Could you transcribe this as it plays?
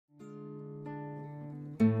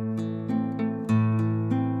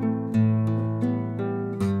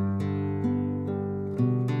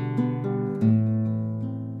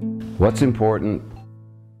What's important?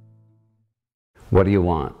 What do you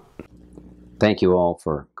want? Thank you all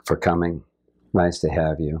for coming. Nice to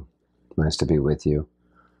have you. Nice to be with you.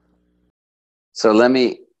 So let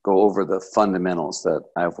me go over the fundamentals that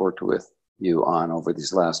I've worked with you on over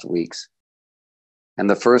these last weeks. And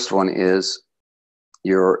the first one is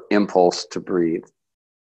your impulse to breathe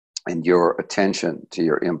and your attention to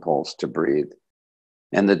your impulse to breathe.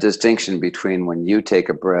 And the distinction between when you take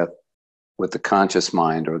a breath with the conscious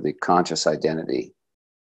mind or the conscious identity,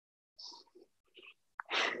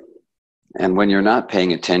 and when you're not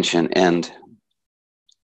paying attention and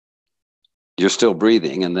you're still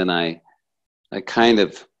breathing. And then I'm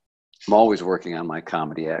always working on my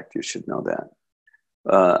comedy act, you should know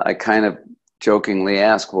that. I kind of jokingly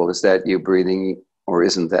ask, well, is that you breathing or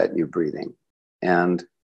isn't that you breathing? And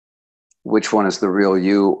which one is the real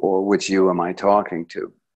you, or which you am I talking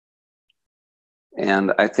to?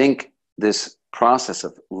 And I think this process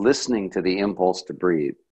of listening to the impulse to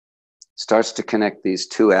breathe starts to connect these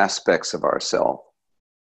two aspects of ourself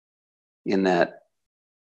in that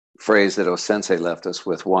phrase that O-sensei left us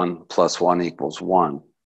with, 1 + 1 = 1,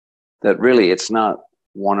 that really it's not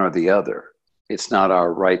one or the other. It's not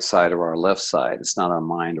our right side or our left side. It's not our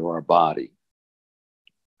mind or our body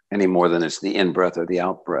any more than it's the in-breath or the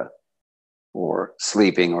out-breath, or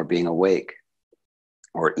sleeping or being awake,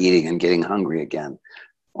 or eating and getting hungry again.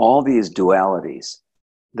 All these dualities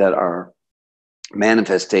that are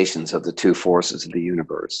manifestations of the two forces of the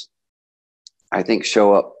universe, I think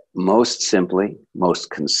show up most simply, most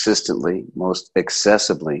consistently, most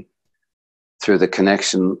accessibly through the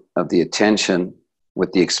connection of the attention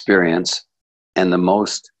with the experience. And the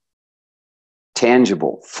most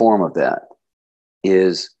tangible form of that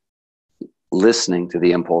is listening to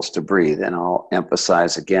the impulse to breathe. And I'll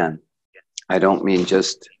emphasize again, I don't mean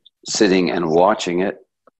just sitting and watching it.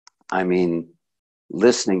 I mean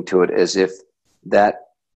listening to it as if that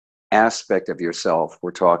aspect of yourself,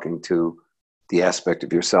 we're talking to the aspect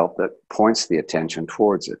of yourself that points the attention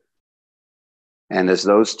towards it. And as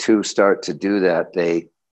those two start to do that,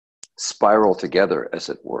 they spiral together, as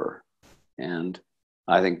it were. And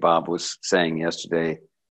I think Bob was saying yesterday,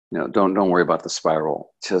 don't worry about the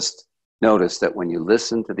spiral. Just notice that when you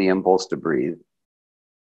listen to the impulse to breathe,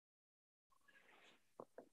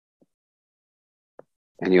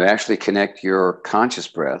 and you actually connect your conscious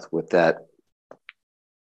breath with that,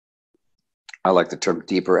 I like the term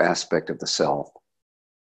deeper aspect of the self,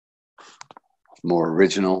 more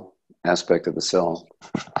original aspect of the self.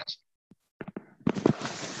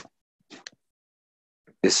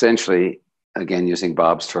 Essentially, again, using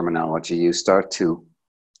Bob's terminology, you start to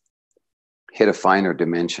hit a finer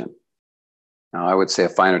dimension. Now, I would say a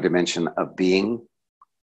finer dimension of being.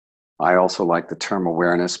 I also like the term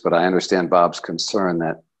awareness, but I understand Bob's concern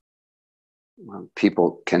that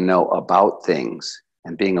people can know about things,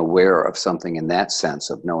 and being aware of something in that sense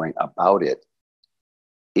of knowing about it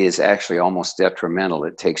is actually almost detrimental.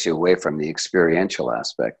 It takes you away from the experiential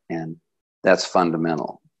aspect, and that's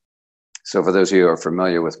fundamental. So for those of you who are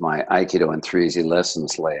familiar with my Aikido and 3 Easy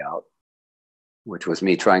Lessons layout, which was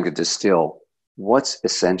me trying to distill what's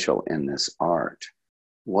essential in this art.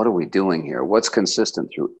 What are we doing here? What's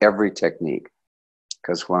consistent through every technique?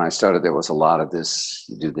 Because when I started, there was a lot of this,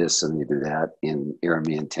 you do this and you do that in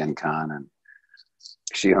Irimi and Tenkan and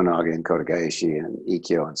Shihonage and Kotegaeshi and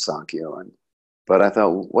Ikkyo and Sankyo. But I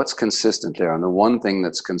thought, what's consistent there? And the one thing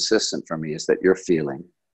that's consistent for me is that you're feeling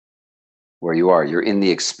where you are. You're in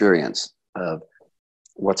the experience of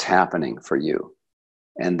what's happening for you.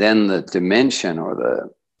 And then the dimension or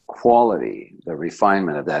the quality, the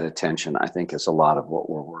refinement of that attention, I think is a lot of what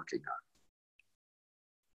we're working on.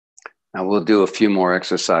 Now we'll do a few more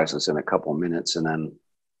exercises in a couple minutes, and then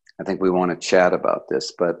I think we want to chat about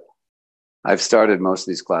this. But I've started most of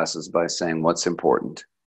these classes by saying what's important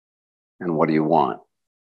and what do you want?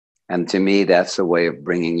 And to me, that's a way of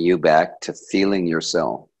bringing you back to feeling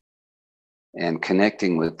yourself and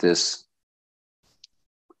connecting with this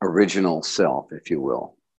original self, if you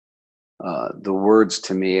will. The words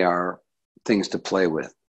to me are things to play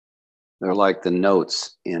with. They're like the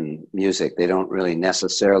notes in music. They don't really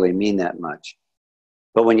necessarily mean that much.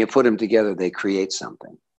 But when you put them together, they create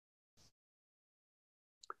something.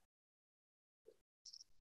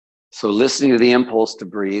 So listening to the impulse to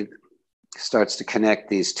breathe starts to connect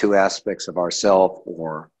these two aspects of ourself,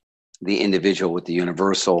 or the individual with the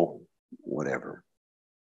universal, whatever.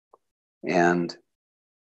 And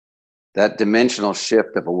that dimensional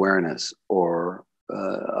shift of awareness, or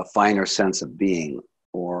a finer sense of being,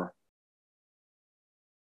 or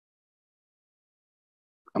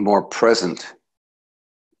a more present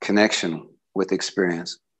connection with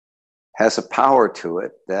experience, has a power to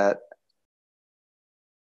it that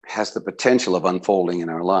has the potential of unfolding in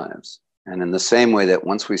our lives. And in the same way that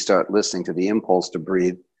once we start listening to the impulse to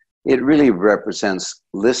breathe, it really represents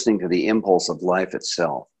listening to the impulse of life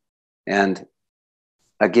itself. And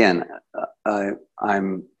again,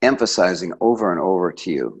 I'm emphasizing over and over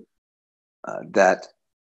to you that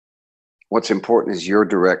what's important is your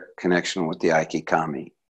direct connection with the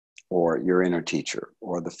Aikikami, or your inner teacher,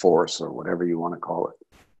 or the force, or whatever you want to call it.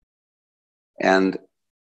 And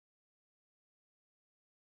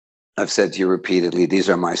I've said to you repeatedly, these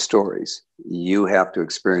are my stories. You have to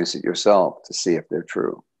experience it yourself to see if they're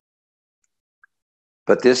true.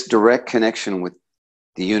 But this direct connection with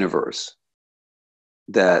the universe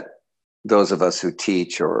that those of us who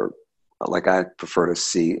teach, or like I prefer to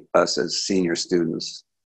see us as senior students,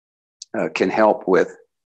 can help with,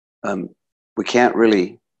 we can't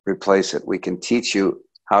really replace it. We can teach you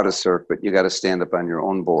how to surf, but you got to stand up on your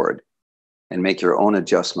own board and make your own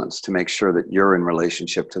adjustments to make sure that you're in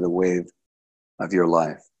relationship to the wave of your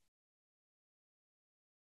life.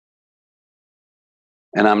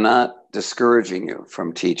 And I'm not discouraging you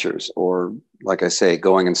from teachers, or, like I say,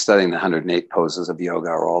 going and studying the 108 poses of yoga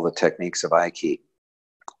or all the techniques of Aiki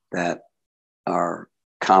that are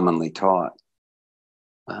commonly taught.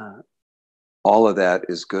 All of that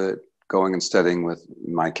is good. Going and studying with,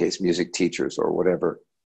 in my case, music teachers or whatever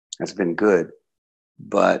has been good.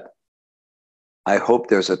 But I hope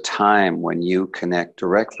there's a time when you connect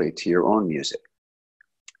directly to your own music,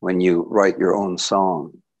 when you write your own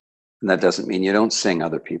song. And that doesn't mean you don't sing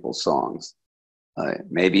other people's songs.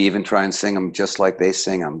 Maybe even try and sing them just like they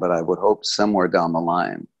sing them. But I would hope somewhere down the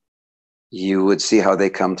line, you would see how they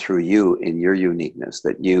come through you in your uniqueness,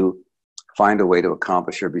 that you find a way to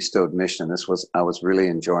accomplish your bestowed mission. I was really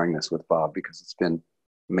enjoying this with Bob, because it's been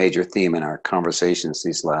a major theme in our conversations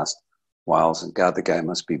these last whiles. And God, the guy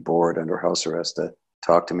must be bored under house arrest to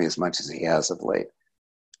talk to me as much as he has of late.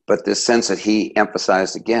 But this sense that he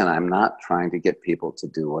emphasized again, I'm not trying to get people to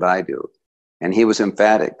do what I do. And he was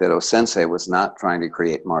emphatic that O-Sensei was not trying to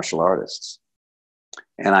create martial artists.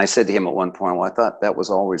 And I said to him at one point, well, I thought that was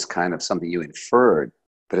always kind of something you inferred,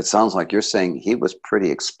 but it sounds like you're saying he was pretty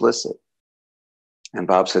explicit. And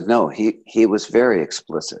Bob said, no, he was very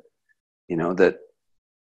explicit, you know, that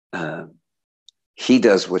he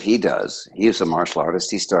does what he does. He is a martial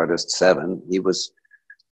artist. He started at 7. It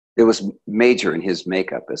was major in his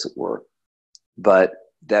makeup, as it were. But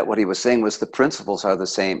that what he was saying was the principles are the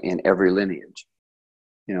same in every lineage.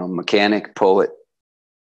 You know, mechanic, poet,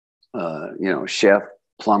 chef,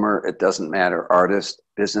 plumber, it doesn't matter, artist,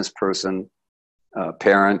 business person,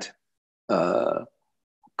 parent,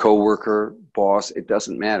 co-worker, boss, it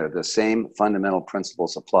doesn't matter. The same fundamental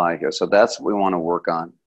principles apply here. So that's what we want to work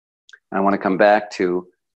on. I want to come back to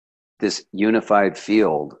this unified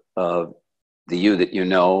field of the you that you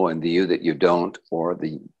know and the you that you don't, or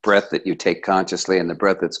the breath that you take consciously and the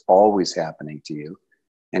breath that's always happening to you,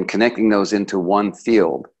 and connecting those into one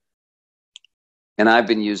field. And I've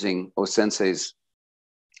been using O-Sensei's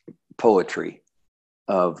poetry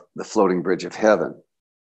of the floating bridge of heaven,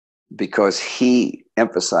 because he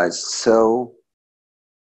emphasized so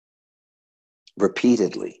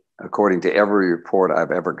repeatedly, according to every report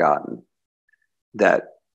I've ever gotten, that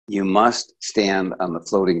you must stand on the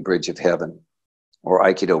floating bridge of heaven, or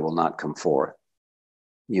Aikido will not come forth.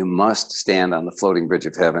 You must stand on the floating bridge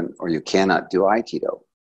of heaven, or you cannot do Aikido.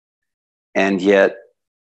 And yet,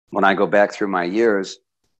 when I go back through my years,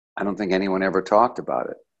 I don't think anyone ever talked about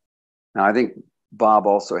it. Now, I think Bob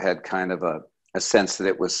also had kind of a sense that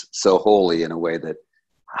it was so holy in a way that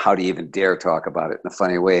how do you even dare talk about it in a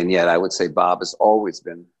funny way? And yet I would say Bob has always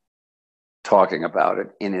been talking about it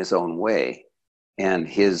in his own way. And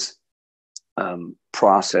his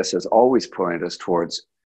process has always pointed us towards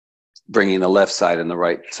bringing the left side and the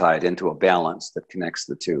right side into a balance that connects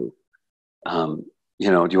the two. Do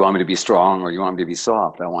you want me to be strong or do you want me to be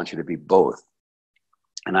soft? I want you to be both.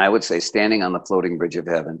 And I would say standing on the floating bridge of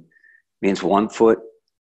heaven means one foot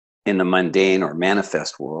in the mundane or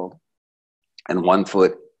manifest world and one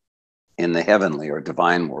foot in the heavenly or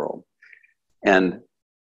divine world. And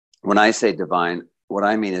when I say divine, what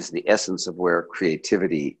I mean is the essence of where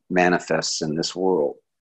creativity manifests in this world.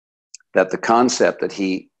 That the concept that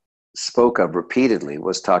he spoke of repeatedly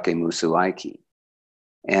was Take Musu Aiki.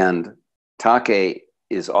 And Take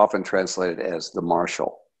is often translated as the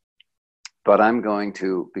martial. But I'm going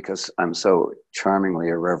to, because I'm so charmingly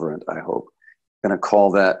irreverent, I hope, going to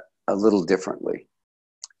call that a little differently.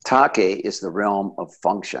 Take is the realm of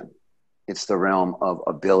function. It's the realm of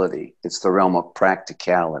ability. It's the realm of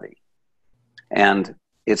practicality. And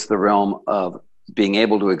it's the realm of being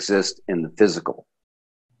able to exist in the physical.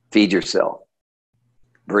 Feed yourself.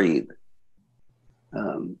 Breathe.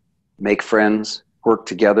 make friends, work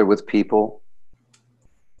together with people,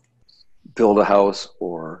 build a house,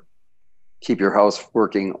 or keep your house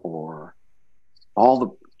working, or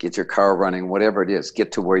get your car running, whatever it is,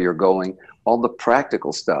 get to where you're going, all the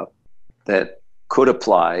practical stuff that could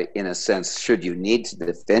apply in a sense should you need to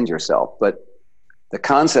defend yourself. But the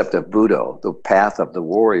concept of Budo, the path of the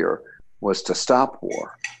warrior, was to stop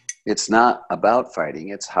war. It's not about fighting,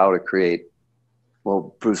 it's how to create,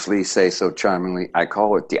 well, Bruce Lee says so charmingly, I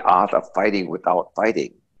call it the art of fighting without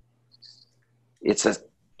fighting. It's a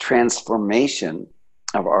transformation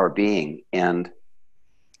of our being. And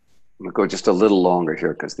I'm going to go just a little longer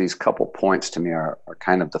here because these couple points to me are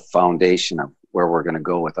kind of the foundation of where we're going to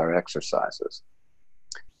go with our exercises.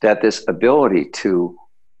 That this ability to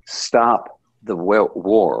stop the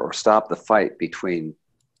war or stop the fight between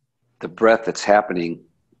the breath that's happening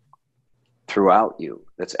throughout you,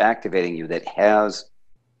 that's activating you, that has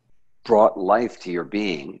brought life to your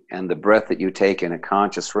being, and the breath that you take in a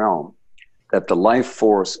conscious realm, that the life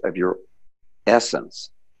force of your essence,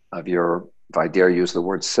 of your, if I dare use the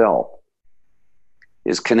word self,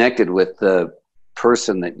 is connected with the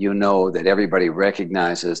person that you know, that everybody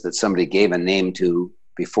recognizes, that somebody gave a name to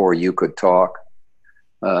before you could talk.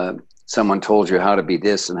 Someone told you how to be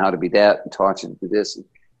this and how to be that and taught you to do this.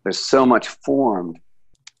 There's so much formed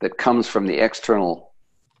that comes from the external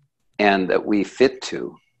and that we fit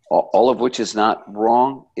to, all of which is not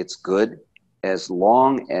wrong. It's good as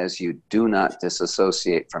long as you do not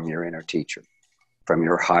disassociate from your inner teacher, from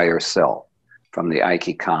your higher self, from the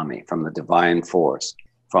Aikikami, from the divine force,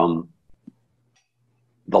 from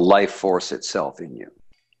the life force itself in you.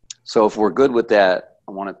 So if we're good with that,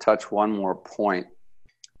 I want to touch one more point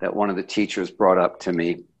that one of the teachers brought up to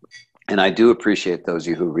me. And I do appreciate those of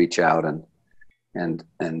you who reach out and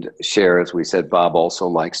share. As we said, Bob also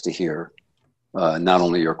likes to hear not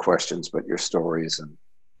only your questions, but your stories,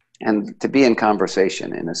 and to be in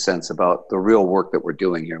conversation in a sense about the real work that we're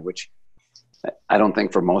doing here, which I don't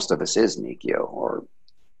think for most of us is Nikyo or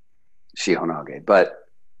Shihonage, but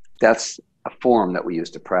that's a form that we use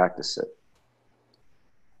to practice it.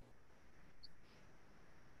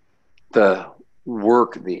 The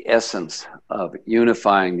work, the essence of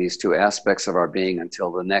unifying these two aspects of our being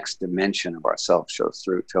until the next dimension of ourself shows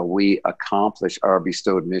through, till we accomplish our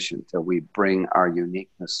bestowed mission, till we bring our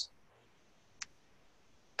uniqueness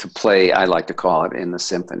to play, I like to call it, in the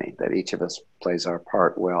symphony, that each of us plays our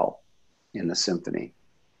part well in the symphony.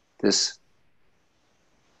 This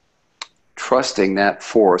trusting that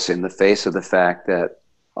force in the face of the fact that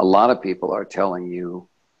a lot of people are telling you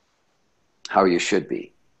how you should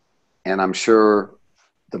be. And I'm sure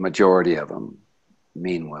the majority of them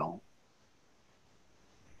mean well.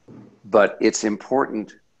 But it's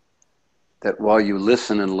important that while you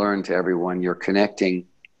listen and learn to everyone, you're connecting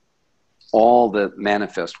all the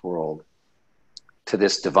manifest world to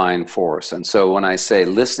this divine force. And so when I say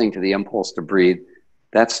listening to the impulse to breathe,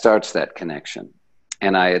 that starts that connection.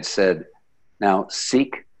 And I had said, now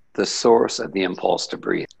seek the source of the impulse to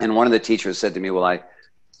breathe. And one of the teachers said to me, well, I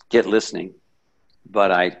get listening,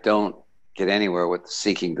 but I don't get anywhere with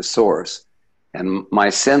seeking the source. And my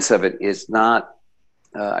sense of it is not,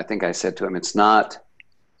 I think I said to him, it's not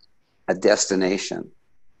a destination.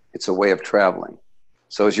 It's a way of traveling.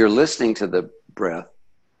 So as you're listening to the breath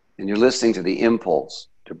and you're listening to the impulse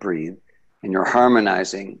to breathe and you're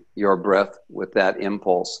harmonizing your breath with that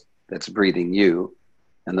impulse that's breathing you,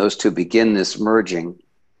 and those two begin this merging,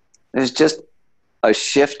 there's just a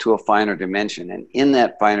shift to a finer dimension. And in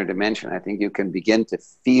that finer dimension, I think you can begin to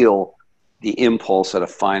feel the impulse at a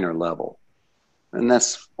finer level. And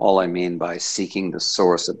that's all I mean by seeking the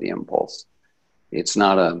source of the impulse. It's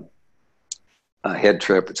not a head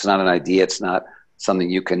trip. It's not an idea. It's not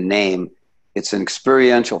something you can name. It's an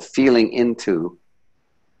experiential feeling into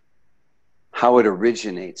how it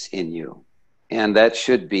originates in you. And that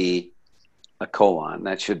should be a koan.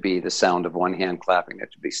 That should be the sound of one hand clapping.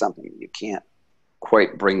 That should be something you can't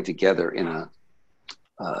quite bring together in a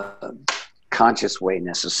conscious way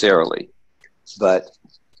necessarily. But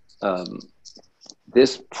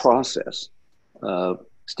this process of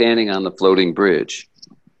standing on the floating bridge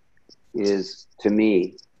is, to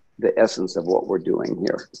me, the essence of what we're doing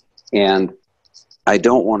here. And I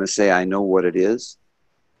don't want to say I know what it is.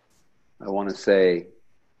 I want to say,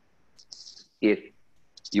 if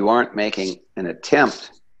you aren't making an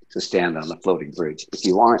attempt to stand on the floating bridge, if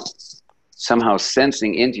you aren't somehow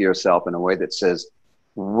sensing into yourself in a way that says,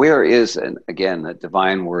 where is, and again, the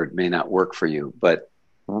divine word may not work for you, but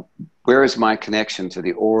where is my connection to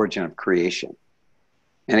the origin of creation?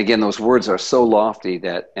 And again, those words are so lofty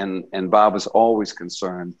that, and Bob is always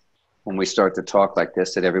concerned when we start to talk like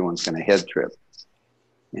this, that everyone's going to head trip.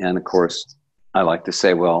 And of course, I like to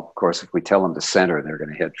say, well, of course, if we tell them to center, they're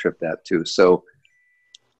going to head trip that too. So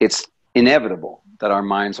it's inevitable that our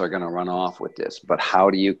minds are going to run off with this. But how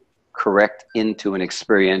do you correct into an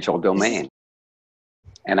experiential domain?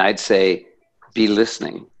 And I'd say, be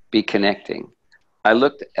listening, be connecting. I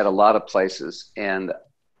looked at a lot of places and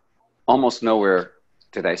almost nowhere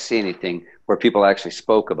did I see anything where people actually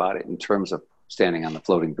spoke about it in terms of standing on the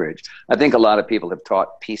floating bridge. I think a lot of people have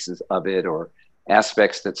taught pieces of it or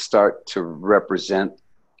aspects that start to represent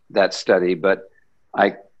that study. But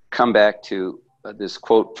I come back to this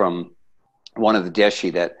quote from one of the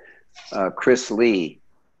Deshi that Chris Lee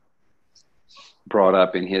brought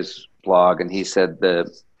up in his blog. And he said,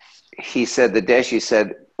 the Deshi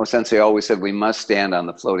said, well, Sensei always said, we must stand on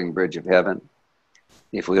the floating bridge of heaven.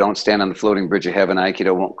 If we don't stand on the floating bridge of heaven,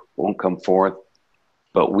 Aikido won't come forth.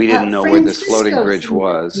 But we didn't know where this floating bridge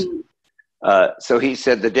was. So he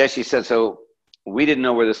said, the Deshi said, so we didn't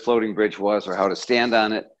know where this floating bridge was or how to stand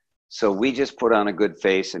on it. So we just put on a good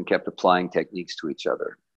face and kept applying techniques to each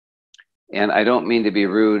other. And I don't mean to be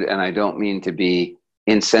rude, and I don't mean to be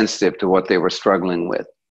insensitive to what they were struggling with.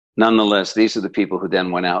 Nonetheless, these are the people who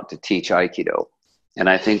then went out to teach Aikido. And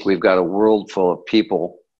I think we've got a world full of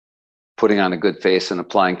people putting on a good face and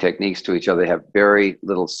applying techniques to each other. They have very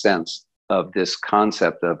little sense of this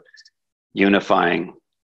concept of unifying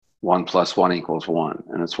 1 + 1 = 1.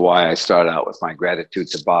 And it's why I start out with my gratitude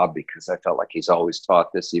to Bob, because I felt like he's always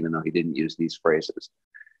taught this, even though he didn't use these phrases.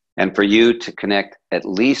 And for you to connect at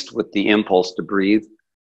least with the impulse to breathe,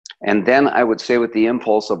 and then I would say with the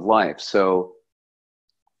impulse of life. So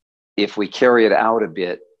if we carry it out a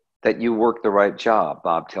bit, that you work the right job.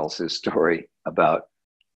 Bob tells his story about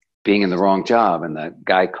being in the wrong job, and the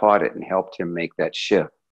guy caught it and helped him make that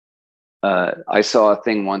shift. I saw a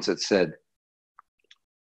thing once that said,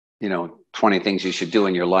 20 things you should do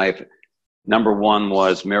in your life. Number 1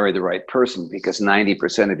 was marry the right person, because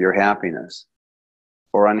 90% of your happiness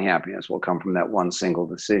or unhappiness will come from that one single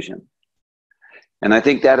decision. And I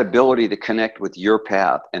think that ability to connect with your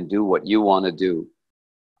path and do what you want to do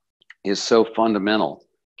is so fundamental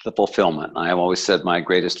to the fulfillment. I have always said my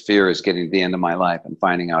greatest fear is getting to the end of my life and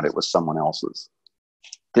finding out it was someone else's.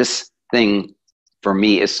 This thing for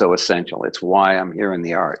me is so essential. It's why I'm here in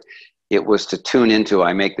the art. It was to tune into,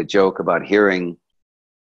 I make the joke about hearing,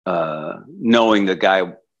 knowing the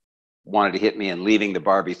guy wanted to hit me and leaving the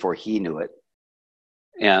bar before he knew it.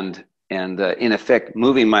 And in effect,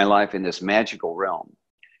 moving my life in this magical realm.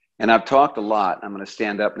 And I've talked a lot. I'm going to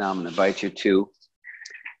stand up now. I'm going to invite you to.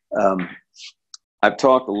 I've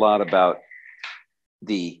talked a lot about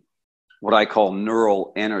what I call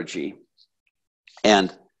neural energy,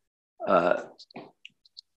 and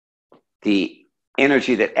the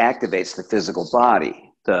energy that activates the physical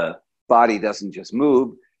body. The body doesn't just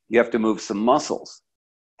move. You have to move some muscles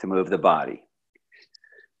to move the body.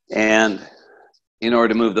 And in order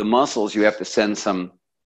to move the muscles, you have to send some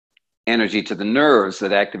energy to the nerves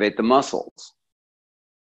that activate the muscles.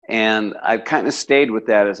 And I've kind of stayed with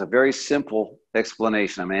that as a very simple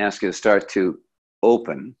explanation. I'm going to ask you to start to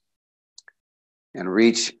open and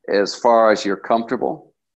reach as far as you're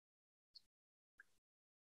comfortable.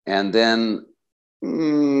 And then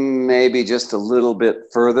maybe just a little bit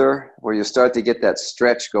further where you start to get that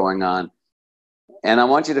stretch going on. And I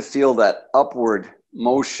want you to feel that upward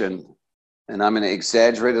motion. And I'm going to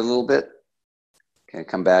exaggerate a little bit. Okay,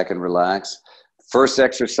 come back and relax. First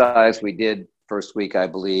exercise we did first week, I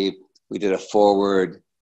believe, we did a forward,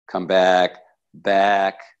 come back,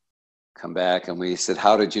 come back. And we said,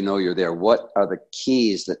 how did you know you're there? What are the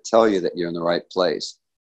keys that tell you that you're in the right place?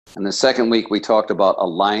 And the second week, we talked about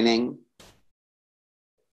aligning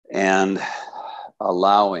and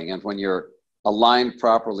allowing. And when you're aligned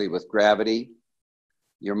properly with gravity,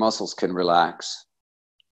 your muscles can relax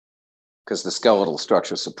because the skeletal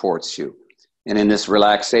structure supports you. And in this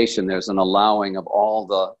relaxation, there's an allowing of all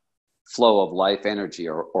the flow of life energy,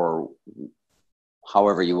 or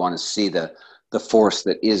however you want to see the force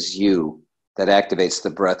that is you, that activates the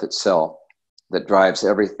breath itself, that drives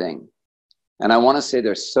everything. And I want to say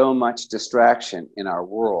there's so much distraction in our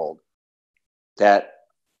world that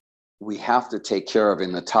we have to take care of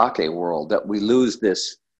in the take world, that we lose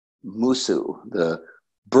this musu, the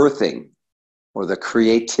birthing or the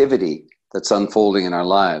creativity that's unfolding in our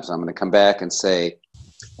lives. I'm going to come back and say,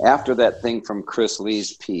 after that thing from Chris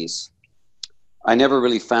Lee's piece, I never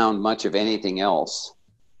really found much of anything else.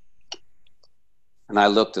 And I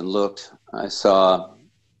looked and looked. I saw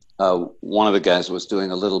one of the guys was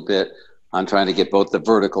doing a little bit on trying to get both the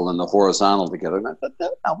vertical and the horizontal together. And I thought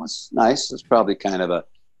that was nice. It's probably kind of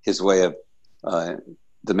his way of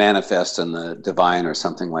the manifest and the divine or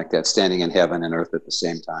something like that, standing in heaven and earth at the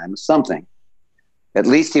same time, something. At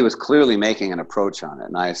least he was clearly making an approach on it,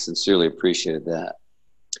 and I sincerely appreciated that.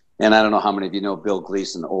 And I don't know how many of you know Bill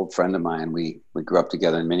Gleason, an old friend of mine. We grew up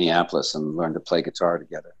together in Minneapolis and learned to play guitar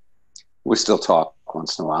together. We still talk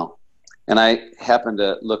once in a while. And I happened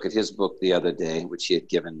to look at his book the other day, which he had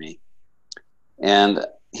given me. And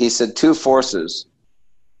he said two forces,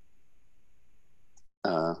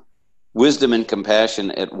 wisdom and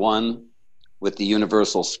compassion at one with the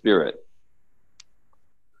universal spirit.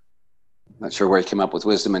 I'm not sure where he came up with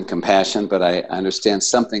wisdom and compassion, but I understand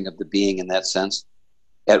something of the being in that sense.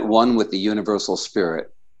 At one with the universal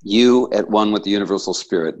spirit. You at one with the universal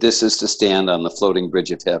spirit. This is to stand on the floating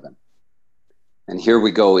bridge of heaven. And here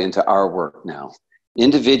we go into our work now.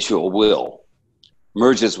 Individual will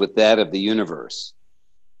merges with that of the universe,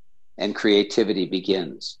 and creativity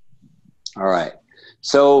begins. All right.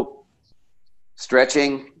 So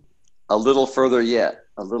stretching a little further yet,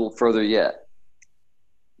 a little further yet.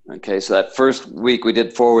 Okay, so that first week we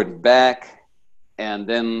did forward and back, and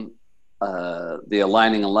then the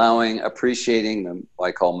aligning, allowing, appreciating, the, what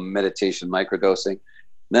I call meditation microdosing.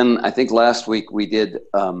 Then I think last week we did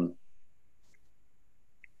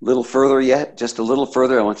little further yet, just a little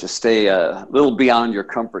further. I want you to stay a little beyond your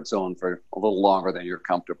comfort zone for a little longer than you're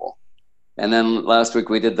comfortable. And then last week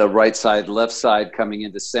we did the right side, left side, coming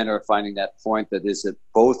into center, finding that point that is it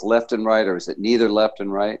both left and right, or is it neither left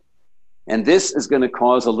and right? And this is going to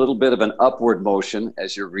cause a little bit of an upward motion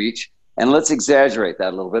as you reach. And let's exaggerate that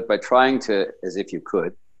a little bit by trying to, as if you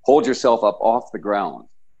could, hold yourself up off the ground.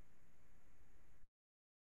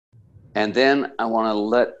 And then I want to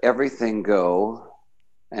let everything go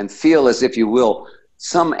and feel, as if you will,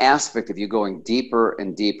 some aspect of you going deeper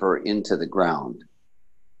and deeper into the ground.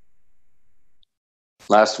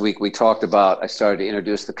 Last week we talked about, I started to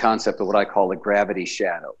introduce the concept of what I call the gravity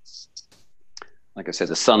shadow. Like I said,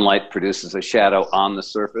 the sunlight produces a shadow on the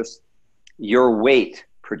surface. Your weight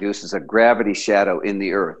produces a gravity shadow in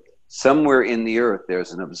the earth. Somewhere in the earth,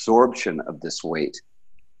 there's an absorption of this weight.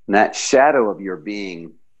 And that shadow of your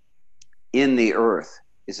being in the earth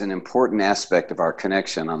is an important aspect of our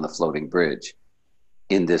connection on the floating bridge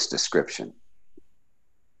in this description.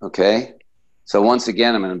 Okay? So once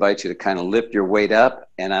again, I'm going to invite you to kind of lift your weight up.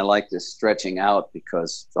 And I like this stretching out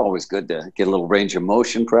because it's always good to get a little range of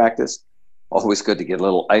motion practice. Always good to get a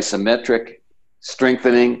little isometric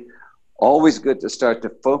strengthening. Always good to start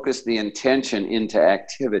to focus the intention into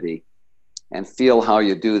activity and feel how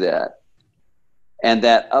you do that. And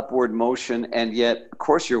that upward motion, and yet, of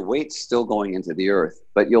course, your weight's still going into the earth,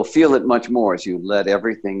 but you'll feel it much more as you let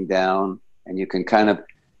everything down, and you can kind of,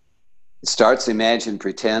 it starts imagine,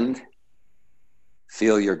 pretend,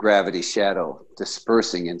 feel your gravity shadow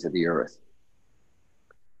dispersing into the earth.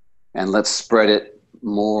 And let's spread it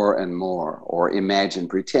more and more, or imagine,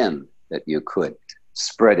 pretend that you could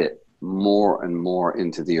spread it more and more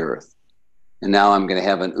into the earth. And now I'm going to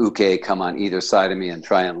have an uke come on either side of me and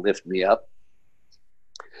try and lift me up.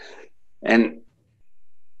 And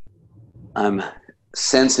I'm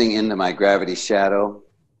sensing into my gravity shadow,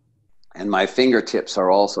 and my fingertips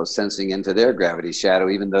are also sensing into their gravity shadow,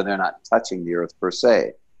 even though they're not touching the earth per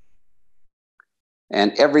se.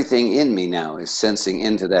 And everything in me now is sensing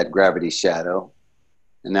into that gravity shadow.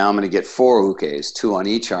 And now I'm going to get 4 ukes, 2 on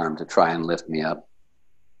each arm, to try and lift me up.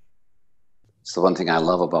 It's the one thing I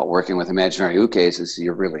love about working with imaginary ukes is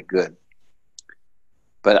you're really good.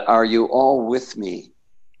 But are you all with me?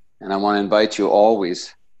 And I want to invite you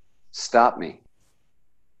always, stop me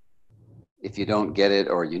if you don't get it,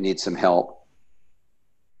 or you need some help,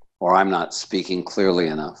 or I'm not speaking clearly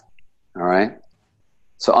enough. All right?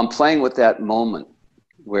 So I'm playing with that moment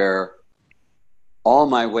where all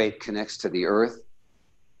my weight connects to the earth,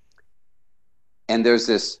 and there's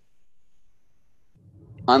this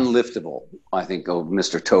unliftable, I think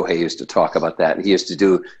Mr. Tohei used to talk about that. He used to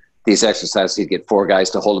do these exercises. He'd get 4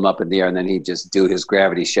 guys to hold him up in the air, and then he'd just do his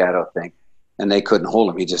gravity shadow thing, and they couldn't hold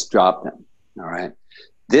him. He just dropped them. All right?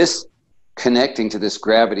 This connecting to this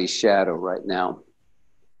gravity shadow right now,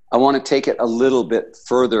 I want to take it a little bit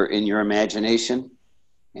further in your imagination.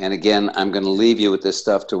 And again, I'm going to leave you with this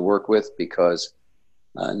stuff to work with, because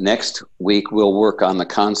next week we'll work on the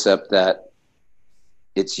concept that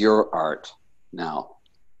it's your art now.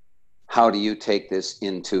 How do you take this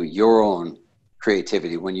into your own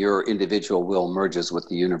creativity when your individual will merges with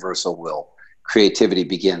the universal will? Creativity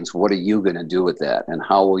begins. What are you going to do with that? And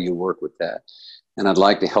how will you work with that? And I'd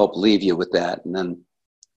like to help leave you with that. And then,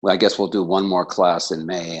 well, I guess we'll do one more class in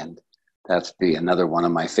May, and that'll be another one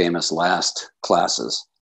of my famous last classes.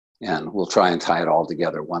 And we'll try and tie it all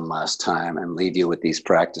together one last time and leave you with these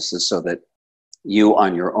practices so that you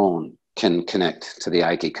on your own can connect to the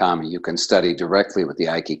Aikikami. You can study directly with the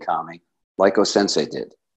Aikikami, like O-sensei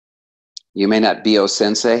did. You may not be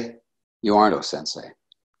O-sensei. You aren't O-sensei.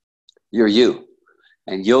 You're you.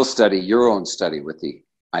 And you'll study your own study with the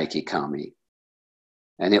Aikikami.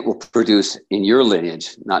 And it will produce in your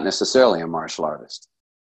lineage, not necessarily a martial artist,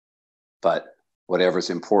 but whatever's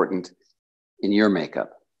important in your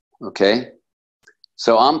makeup. Okay?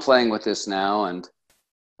 So I'm playing with this now, and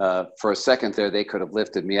for a second there, they could have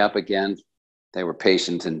lifted me up again. They were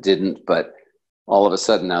patient and didn't, but all of a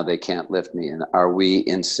sudden now they can't lift me. And are we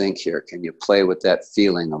in sync here? Can you play with that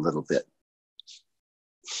feeling a little bit?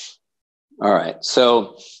 All right,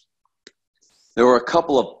 so there were a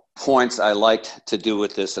couple of points I liked to do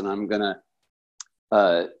with this, and I'm gonna,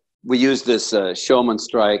 we use this showman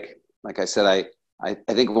strike. Like I said, I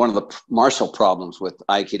think one of the martial problems with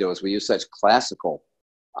Aikido is we use such classical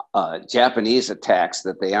Japanese attacks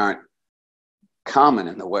that they aren't common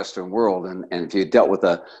in the Western world. And if you dealt with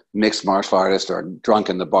a mixed martial artist or drunk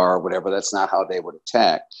in the bar or whatever, that's not how they would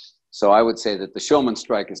attack. So I would say that the showman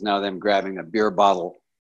strike is now them grabbing a beer bottle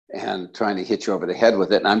and trying to hit you over the head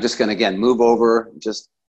with it. And I'm just going to, again, move over, just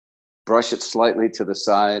brush it slightly to the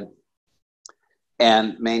side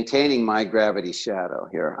and maintaining my gravity shadow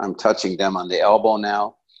here. I'm touching them on the elbow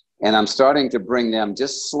now, and I'm starting to bring them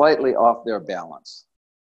just slightly off their balance.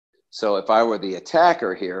 So if I were the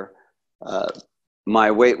attacker here,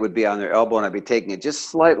 my weight would be on their elbow and I'd be taking it just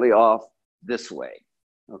slightly off this way.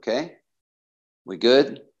 Okay? We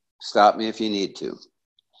good? Stop me if you need to.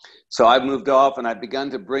 So I've moved off and I've begun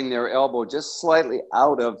to bring their elbow just slightly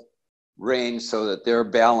out of range so that their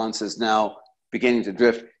balance is now beginning to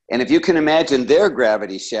drift. And if you can imagine, their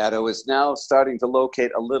gravity shadow is now starting to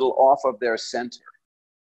locate a little off of their center.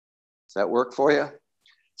 Does that work for you?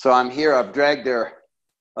 So I'm here, I've dragged their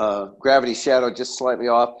gravity shadow just slightly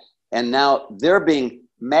off, and now they're being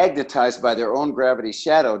magnetized by their own gravity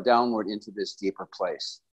shadow downward into this deeper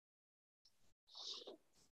place.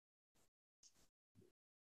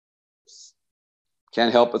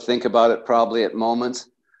 Can't help but think about it probably at moments,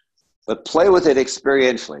 but play with it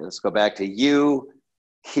experientially. Let's go back to you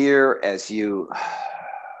here as you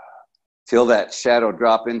feel that shadow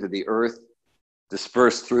drop into the earth,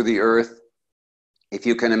 disperse through the earth. If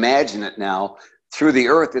you can imagine it now, through the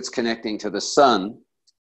earth, it's connecting to the sun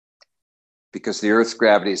because the earth's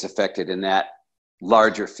gravity is affected in that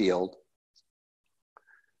larger field.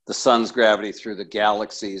 The sun's gravity through the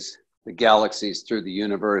galaxies through the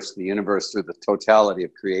universe through the totality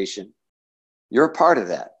of creation. You're a part of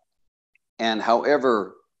that. And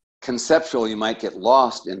however conceptual you might get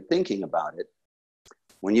lost in thinking about it,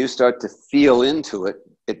 when you start to feel into it,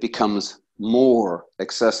 it becomes more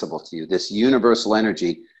accessible to you. This universal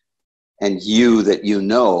energy and you that you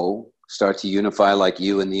know start to unify like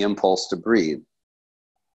you and the impulse to breathe.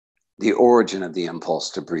 The origin of the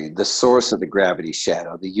impulse to breathe, the source of the gravity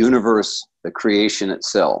shadow, the universe, the creation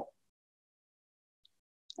itself.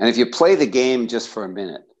 And if you play the game just for a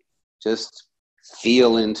minute, just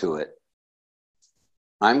feel into it.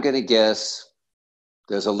 I'm going to guess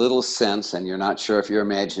there's a little sense, and you're not sure if you're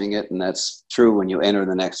imagining it, and that's true when you enter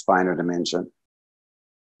the next finer dimension.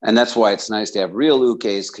 And that's why it's nice to have real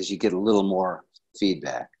ukes, because you get a little more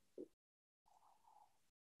feedback.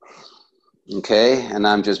 Okay, and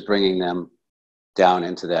I'm just bringing them down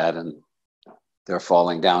into that, and they're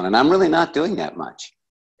falling down. And I'm really not doing that much,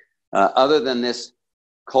 other than this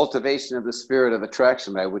cultivation of the spirit of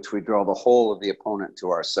attraction by which we draw the whole of the opponent to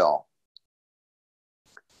ourselves.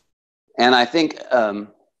 And I think,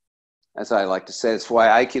 as I like to say, it's why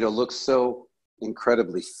Aikido looks so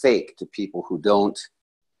incredibly fake to people who don't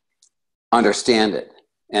understand it,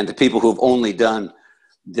 and to people who've only done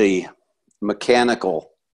the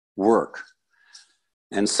mechanical work.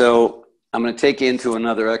 And so I'm going to take you into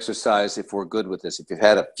another exercise if we're good with this. If you've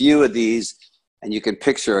had a few of these, and you can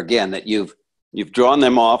picture again that you've drawn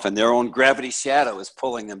them off and their own gravity shadow is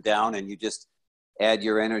pulling them down, and you just add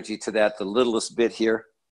your energy to that, the littlest bit here,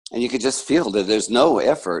 and you can just feel that there's no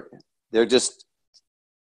effort. Their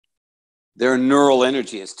neural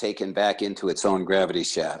energy is taken back into its own gravity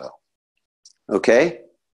shadow. Okay?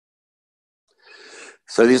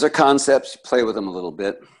 So these are concepts. Play with them a little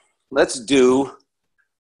bit. Let's do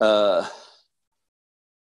a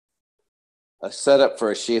setup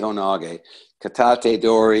for a Shihonage. Katate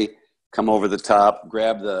Dori, come over the top,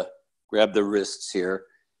 grab the wrists here,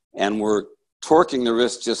 and we're torquing the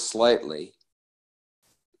wrists just slightly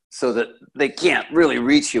so that they can't really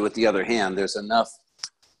reach you with the other hand. There's enough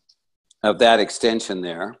of that extension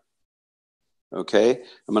there. Okay,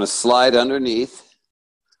 I'm going to slide underneath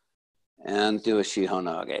and do a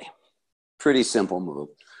Shihonage. Pretty simple move.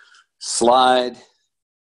 slide,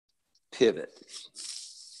 pivot.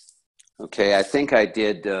 Okay, I think I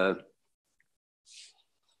did in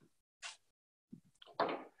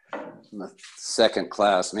the second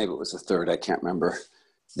class, maybe it was the third, I can't remember.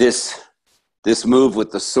 This move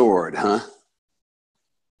with the sword, huh?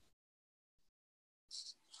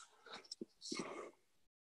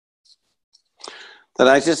 That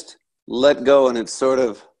I just let go, and it's sort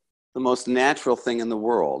of the most natural thing in the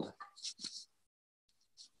world.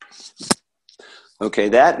 Okay,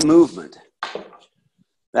 that movement,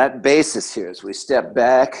 that basis here as we step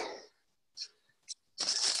back.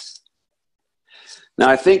 Now,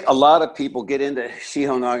 I think a lot of people get into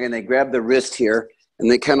Shiho-Naga and they grab the wrist here and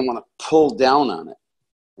they kind of want to pull down on it.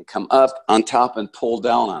 They come up on top and pull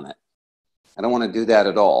down on it. I don't want to do that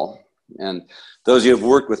at all. And those of you who have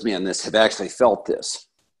worked with me on this have actually felt this,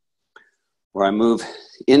 where I move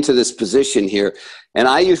into this position here, and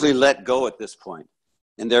I usually let go at this point,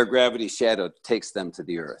 and their gravity shadow takes them to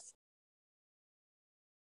the earth.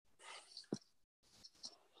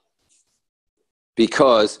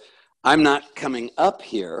 Because I'm not coming up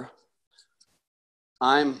here,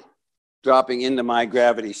 I'm dropping into my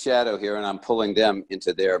gravity shadow here, and I'm pulling them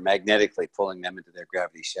into their, magnetically pulling them into their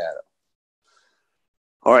gravity shadow.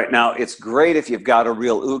 All right, now it's great if you've got a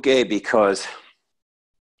real uke, because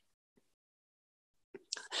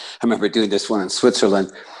I remember doing this one in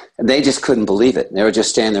Switzerland, and they just couldn't believe it. They were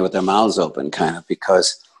just standing there with their mouths open, kind of,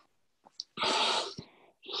 because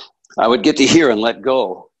I would get to here and let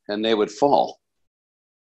go, and they would fall.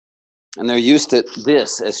 And they're used to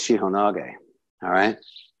this as Shiho-Naga, all right?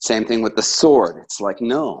 Same thing with the sword. It's like,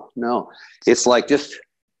 no. It's like just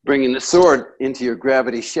bringing the sword into your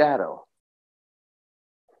gravity shadow.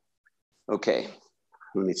 Okay,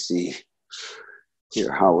 let me see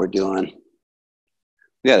here how we're doing.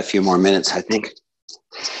 We got a few more minutes, I think.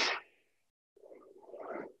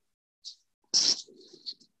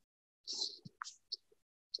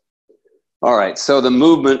 All right, so the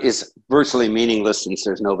movement is virtually meaningless since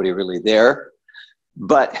there's nobody really there.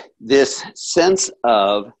 But this sense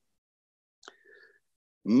of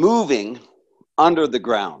moving under the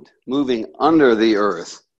ground, moving under the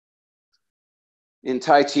earth. In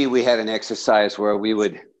Tai Chi, we had an exercise where we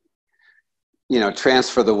would,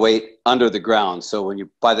 transfer the weight under the ground. So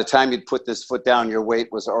by the time you'd put this foot down, your weight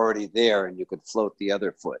was already there and you could float the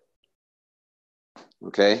other foot.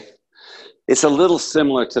 Okay? It's a little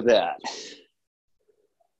similar to that.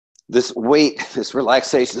 This weight, this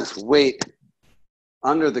relaxation, this weight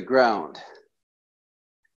under the ground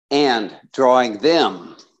and drawing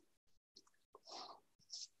them.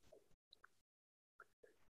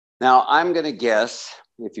 Now, I'm going to guess,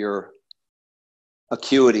 if your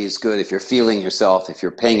acuity is good, if you're feeling yourself, if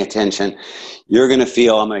you're paying attention, you're going to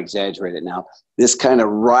feel, I'm going to exaggerate it now, this kind of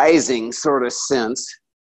rising sort of sense.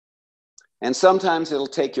 And sometimes it'll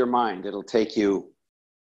take your mind. It'll take you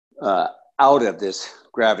out of this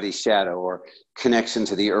gravity shadow or connection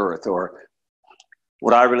to the earth, or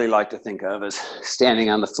what I really like to think of as standing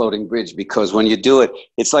on the floating bridge, because when you do it,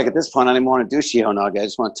 it's like at this point, I don't even want to do Shiho-Naga. I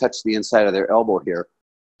just want to touch the inside of their elbow here,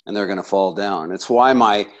 and they're going to fall down. It's why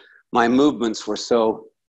my movements were so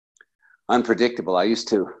unpredictable. I used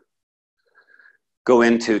to go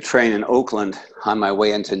in to train in Oakland on my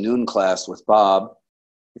way into noon class with Bob,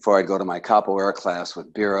 before I'd go to my capoeira class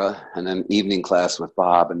with Bira, and then evening class with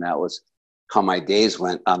Bob, and that was how my days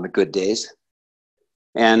went on the good days.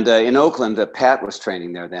 And in Oakland, Pat was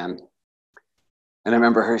training there then. And I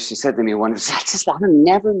remember she said to me one day, I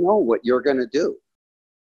never know what you're going to do.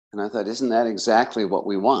 And I thought, isn't that exactly what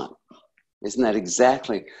we want? Isn't that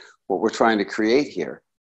exactly what we're trying to create here?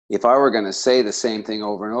 If I were going to say the same thing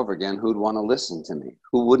over and over again, who'd want to listen to me?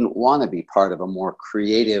 Who wouldn't want to be part of a more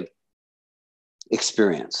creative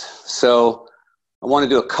experience? So I want to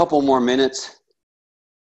do a couple more minutes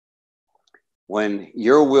when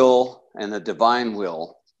your will and the divine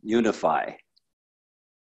will unify.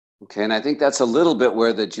 Okay, and I think that's a little bit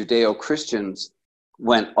where the Judeo-Christians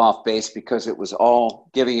went off base, because it was all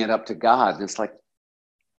giving it up to God. And it's like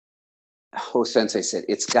Ho Sensei said,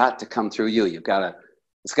 it's got to come through you.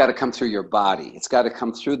 It's got to come through your body. It's got to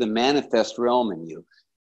come through the manifest realm in you.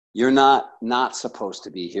 You're not supposed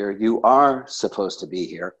to be here. You are supposed to be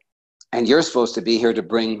here. And you're supposed to be here to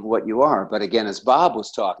bring what you are. But again, as Bob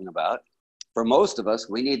was talking about, for most of us,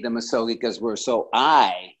 we need the Masogi because we're so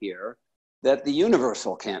I here that the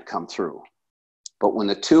universal can't come through. But when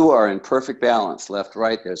the two are in perfect balance, left,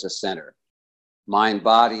 right, there's a center. Mind,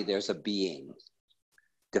 body, there's a being.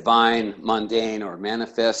 Divine, mundane, or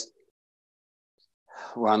manifest,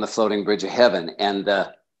 we're on the floating bridge of heaven. And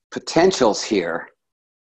the potentials here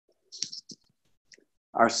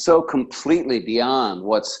are so completely beyond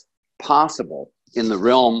what's possible in the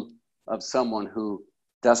realm of someone who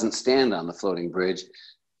doesn't stand on the floating bridge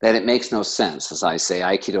that it makes no sense. As I say,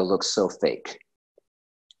 Aikido looks so fake.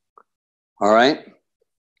 All right?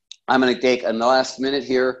 I'm going to take a last minute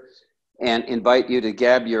here and invite you to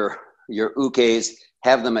grab your ukes,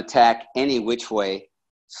 have them attack any which way,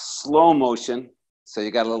 slow motion, so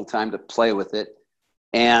you got a little time to play with it,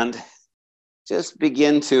 and just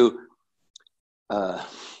begin to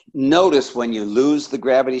notice when you lose the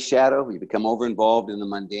gravity shadow, you become over-involved in the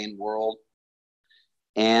mundane world,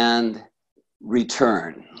 and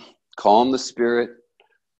return. Calm the spirit,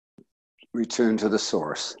 return to the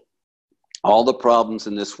source. All the problems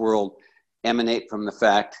in this world emanate from the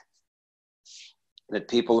fact that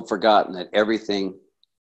people have forgotten that everything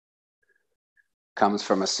comes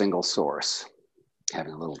from a single source.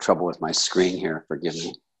 Having a little trouble with my screen here, forgive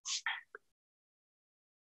me.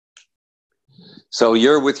 So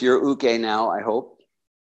you're with your uke now, I hope.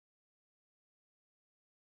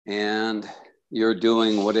 And you're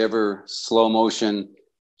doing whatever slow motion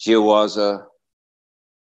jiwaza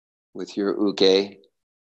with your uke.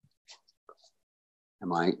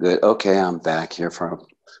 Am I good? Okay, I'm back here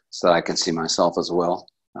so that I can see myself as well.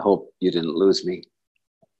 I hope you didn't lose me.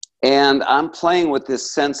 And I'm playing with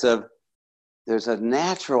this sense of there's a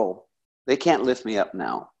natural, they can't lift me up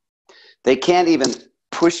now. They can't even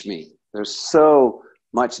push me. There's so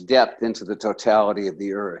much depth into the totality of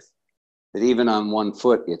the earth that even on one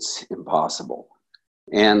foot, it's impossible.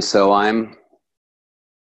 And so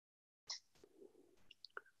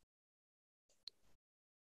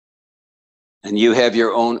and you have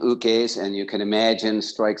your own ukes, and you can imagine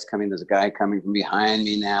strikes coming. There's a guy coming from behind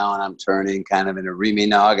me now, and I'm turning kind of in a Rimi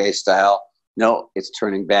Nage style. No, it's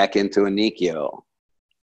turning back into a Nikyo.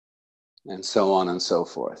 And so on and so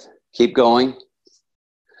forth. Keep going.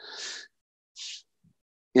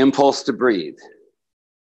 Impulse to breathe.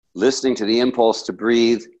 Listening to the impulse to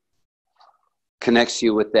breathe connects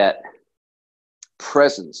you with that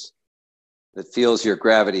presence that feels your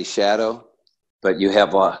gravity shadow. But you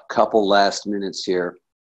have a couple last minutes here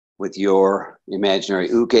with your imaginary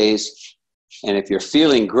ukes. And if you're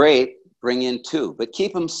feeling great, bring in 2, but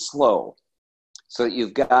keep them slow so that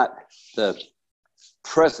you've got the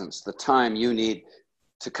presence, the time you need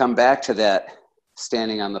to come back to that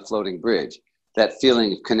standing on the floating bridge, that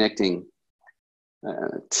feeling of connecting.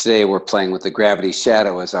 Today we're playing with the gravity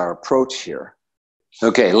shadow as our approach here.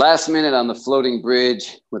 Okay, last minute on the floating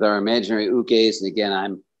bridge with our imaginary ukes. And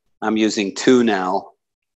again, I'm using 2 now.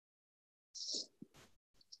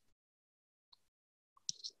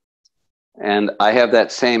 And I have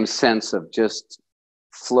that same sense of just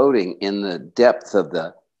floating in the depth of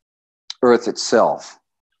the earth itself.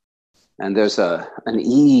 And there's an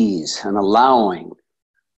ease, an allowing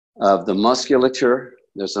of the musculature.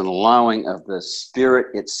 There's an allowing of the spirit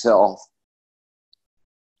itself.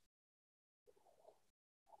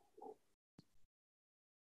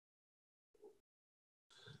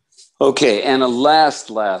 Okay, and a last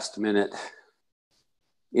minute.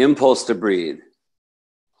 Impulse to breathe.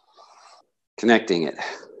 Connecting it.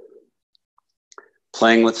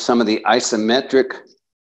 Playing with some of the isometric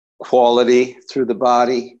quality through the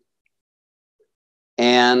body.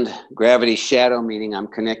 And gravity shadow, meaning I'm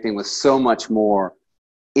connecting with so much more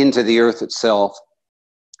into the earth itself.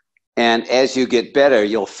 And as you get better,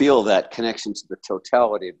 you'll feel that connection to the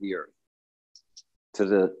totality of the earth, to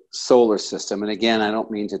the solar system. And again, I don't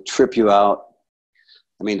mean to trip you out.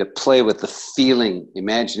 I mean to play with the feeling,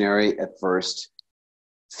 imaginary at first,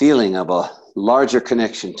 feeling of a larger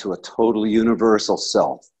connection to a total universal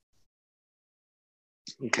self.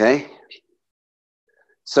 Okay?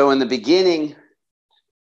 So in the beginning,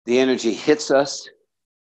 the energy hits us.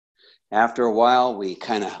 After a while, we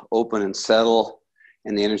kind of open and settle,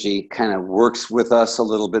 and the energy kind of works with us a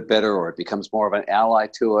little bit better, or it becomes more of an ally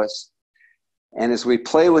to us. And as we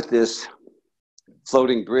play with this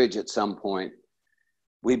floating bridge at some point,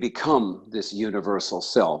 we become this universal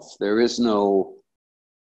self. There is no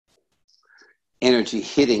energy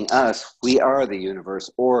hitting us. We are the universe.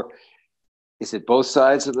 Or is it both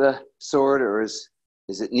sides of the sword, or is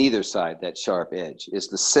it neither side, that sharp edge? Is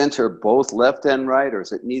the center both left and right, or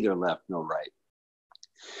is it neither left nor right?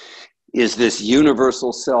 Is this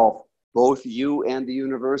universal self both you and the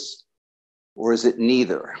universe, or is it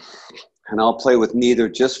neither? And I'll play with neither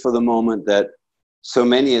just for the moment, that so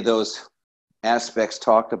many of those aspects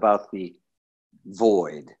talked about the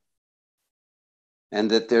void.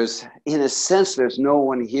 And that there's, in a sense, there's no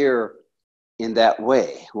one here in that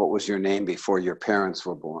way. What was your name before your parents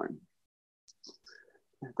were born?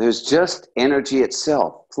 There's just energy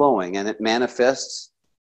itself flowing, and it manifests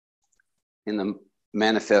in the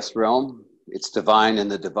manifest realm. It's divine in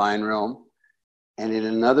the divine realm. And in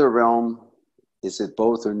another realm, is it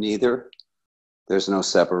both or neither? There's no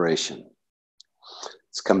separation.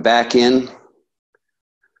 Let's come back in.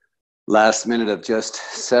 Last minute of just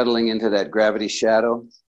settling into that gravity shadow.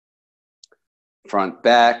 Front,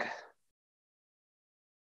 back.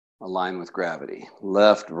 Align with gravity.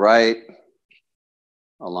 Left, right.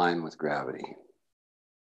 Align with gravity.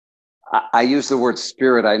 I use the word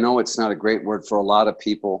spirit. I know it's not a great word for a lot of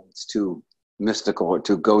people. It's too mystical or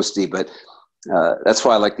too ghosty, but that's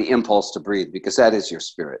why I like the impulse to breathe, because that is your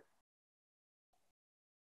spirit.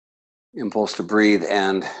 Impulse to breathe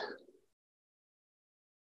and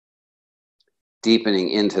deepening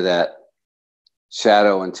into that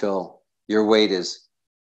shadow until your weight is,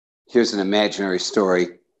 here's an imaginary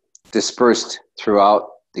story, dispersed throughout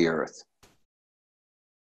the earth,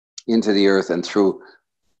 into the earth and through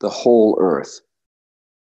the whole earth.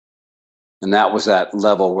 And that was that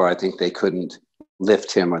level where I think they couldn't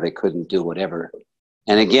lift him or they couldn't do whatever.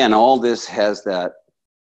 And again, all this has that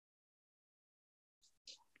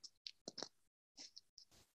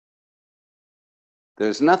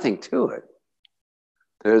there's nothing to it.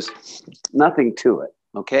 There's nothing to it,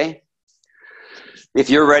 okay? If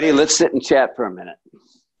you're ready, let's sit and chat for a minute.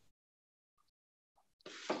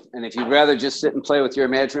 And if you'd rather just sit and play with your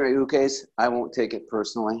imaginary ukes, I won't take it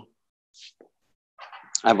personally.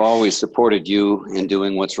 I've always supported you in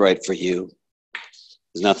doing what's right for you.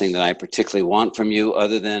 There's nothing that I particularly want from you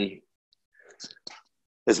other than,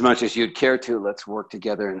 as much as you'd care to, let's work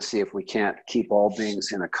together and see if we can't keep all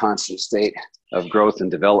beings in a constant state of growth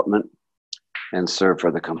and development and serve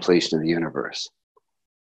for the completion of the universe.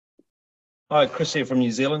 Hi, Chris here from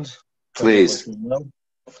New Zealand. Please.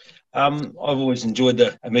 I've always enjoyed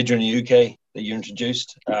the imaginary uke that you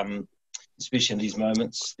introduced, especially in these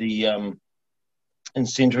moments, the in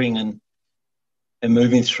centering and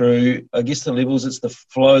moving through, I guess the levels, it's the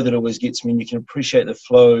flow that always gets me, and you can appreciate the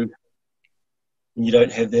flow and you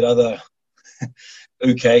don't have that other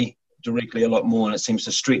uke directly a lot more, and it seems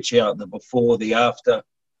to stretch out the before, the after,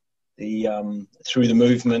 the through the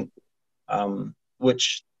movement,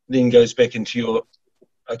 which then goes back into your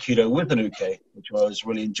Aikido with an uke, which I always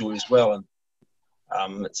really enjoy as well.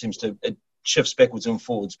 And it seems to, it shifts backwards and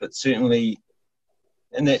forwards, but certainly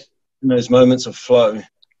in those moments of flow,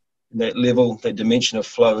 that level, that dimension of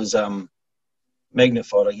flow is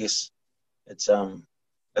magnified, I guess.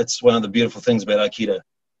 It's one of the beautiful things about Aikido,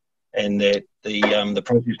 and that the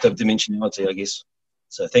process of dimensionality, I guess.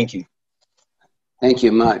 So thank you. Thank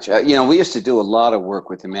you much. We used to do a lot of work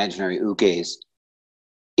with imaginary ukes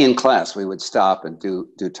in class. We would stop and do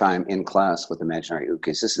time in class with imaginary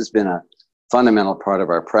ukes. This has been a fundamental part of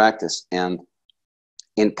our practice, and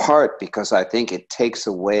in part because I think it takes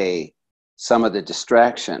away some of the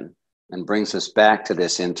distraction and brings us back to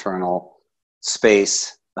this internal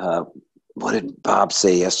space. What did Bob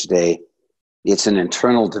say yesterday? It's an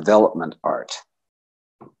internal development art.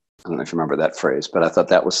 I don't know if you remember that phrase, but I thought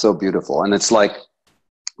that was so beautiful. And it's like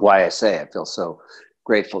why I say I feel so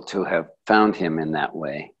grateful to have found him in that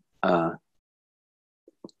way. That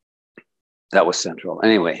was central.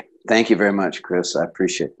 Anyway, thank you very much, Chris. I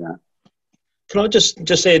appreciate that. Can I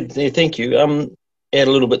just add there, thank you, add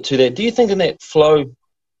a little bit to that. Do you think in that flow,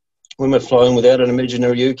 when we're flowing without an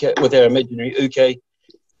imaginary uke, with our imaginary uke,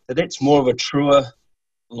 that's more of a truer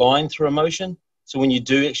line through emotion? So when you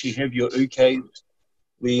do actually have your ukes,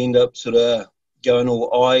 we end up sort of going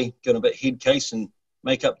a bit head case and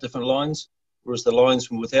make up different lines, whereas the lines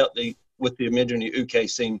with the imaginary uke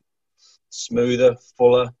seem smoother,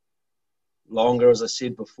 fuller, longer, as I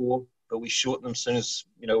said before, but we shorten them as soon as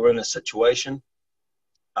we're in a situation.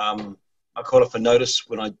 I quite often notice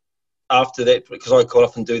after that, because I quite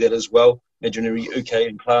often do that as well, imaginary uke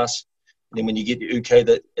in class, and then when you get the uke,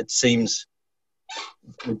 that it seems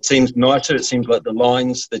nicer. It seems like the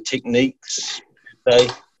lines, the techniques, they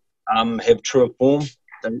have truer form.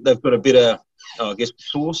 They've got a better, I guess,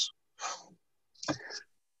 source.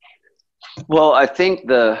 Well, I think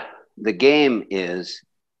the game is,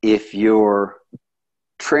 if your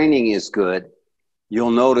training is good,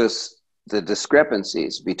 you'll notice the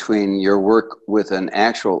discrepancies between your work with an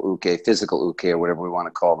actual uke, physical uke, or whatever we want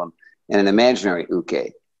to call them, and an imaginary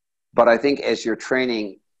uke. But I think as your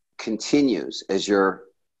training continues, as your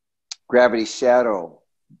gravity shadow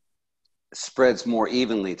spreads more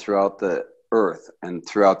evenly throughout the earth and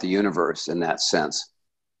throughout the universe in that sense,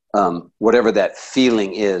 whatever that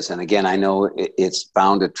feeling is, and again, I know it's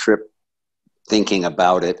bound to trip thinking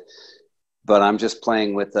about it, but I'm just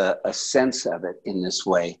playing with a sense of it in this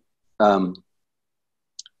way. I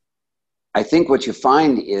think what you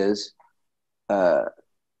find is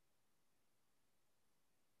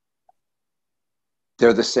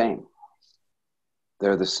They're the same.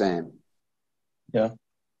 They're the same. Yeah.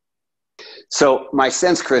 So my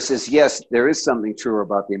sense, Chris, is yes, there is something true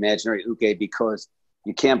about the imaginary uke, because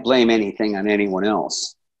you can't blame anything on anyone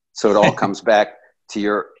else. So it all comes back to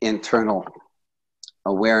your internal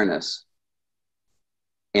awareness.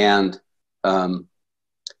 And,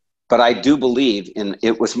 but I do believe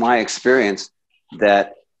it was my experience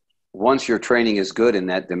that once your training is good in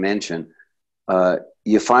that dimension,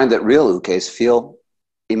 you find that real ukes feel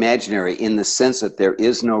imaginary in the sense that there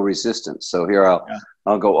is no resistance. So here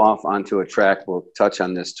I'll go off onto a track. We'll touch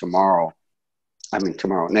on this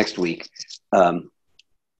next week.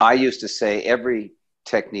 I used to say every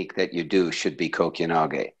technique that you do should be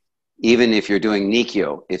kokyanage. Even if you're doing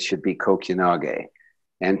Nikyo, it should be kokyanage.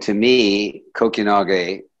 And to me,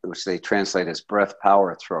 kokyanage, which they translate as breath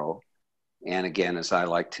power throw, and again, as I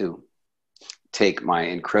like to take my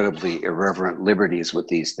incredibly irreverent liberties with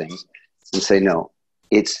these things and say, no,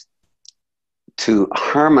 it's to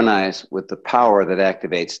harmonize with the power that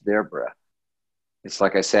activates their breath. It's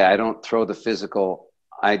like I say, I don't throw the physical,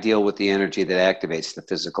 I deal with the energy that activates the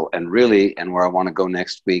physical. And really, and where I want to go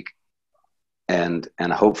next week and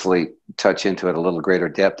hopefully touch into it a little greater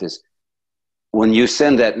depth, is when you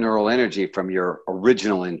send that neural energy from your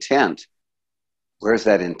original intent, where's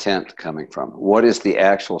that intent coming from? What is the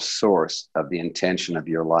actual source of the intention of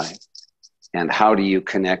your life? And how do you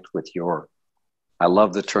connect with your, I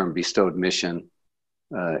love the term bestowed mission.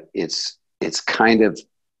 It's kind of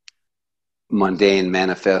mundane,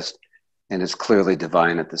 manifest, and it's clearly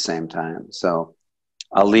divine at the same time. So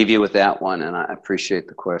I'll leave you with that one, and I appreciate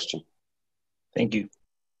the question. Thank you.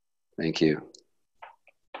 Thank you.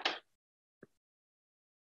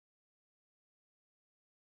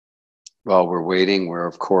 While we're waiting, we're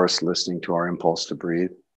of course listening to our impulse to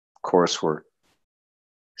breathe. Of course, we're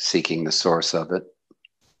seeking the source of it.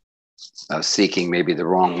 Seeking may be the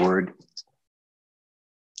wrong word.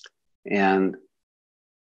 And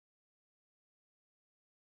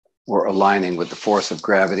we're aligning with the force of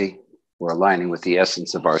gravity. We're aligning with the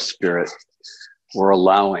essence of our spirit. We're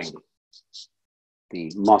allowing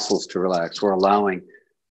the muscles to relax. We're allowing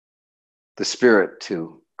the spirit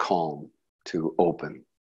to calm, to open,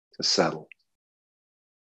 to settle.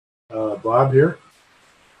 Bob here.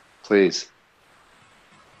 Please.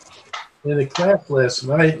 In the class last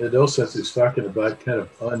night, the docent was talking about kind of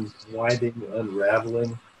unwinding,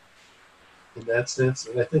 unraveling in that sense.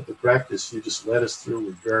 And I think the practice you just led us through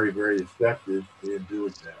was very, very effective in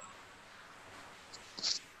doing that.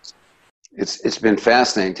 It's been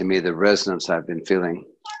fascinating to me, the resonance I've been feeling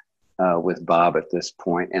with Bob at this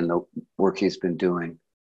point and the work he's been doing.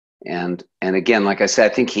 And again, like I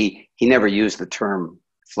said, I think he never used the term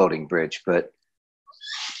floating bridge, but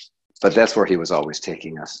that's where he was always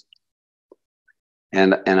taking us.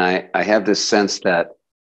 And I have this sense that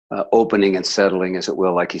opening and settling, as it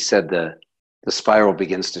will, like he said, the spiral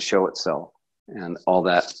begins to show itself, and all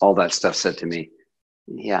that stuff said to me,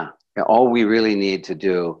 yeah, all we really need to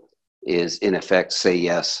do is, in effect, say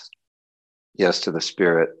yes to the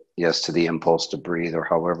spirit, yes to the impulse to breathe, or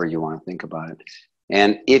however you want to think about it.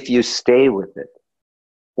 And if you stay with it,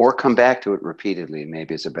 or come back to it repeatedly,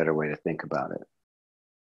 maybe is a better way to think about it.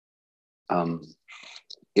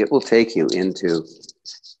 It will take you into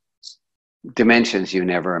dimensions you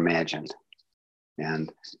never imagined. And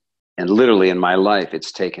literally in my life,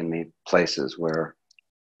 it's taken me places where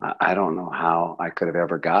I don't know how I could have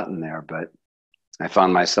ever gotten there, but I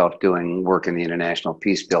found myself doing work in the international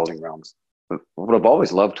peace building realms. I would have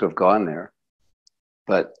always loved to have gone there,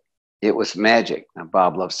 but it was magic. Now,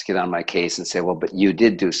 Bob loves to get on my case and say, well, but you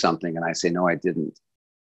did do something. And I say, no, I didn't.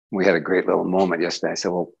 We had a great little moment yesterday. I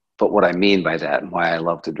said, well, but what I mean by that and why I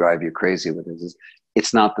love to drive you crazy with it is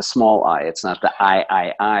it's not the small I. It's not the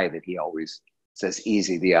I that he always says,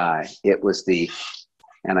 easy, the I. It was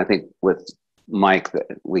and I think with Mike the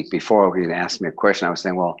week before, he asked me a question. I was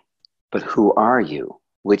saying, well, but who are you?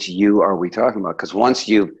 Which you are we talking about? Because once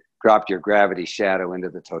you've dropped your gravity shadow into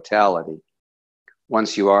the totality,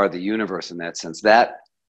 once you are the universe in that sense, that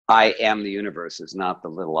I am the universe is not the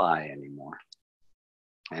little I anymore.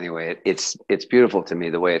 Anyway, it's beautiful to me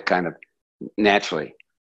the way it kind of naturally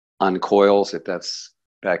uncoils, if that's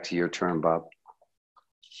back to your term, Bob.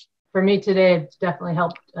 For me today, it's definitely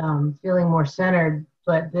helped feeling more centered,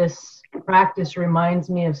 but this practice reminds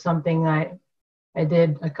me of something I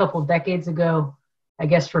did a couple decades ago, I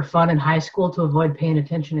guess for fun in high school to avoid paying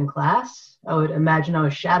attention in class. I would imagine I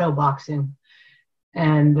was shadow boxing.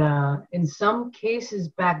 And in some cases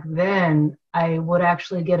back then, I would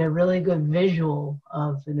actually get a really good visual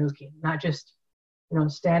of the nuking, not just,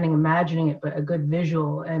 standing, imagining it, but a good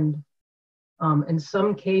visual. And in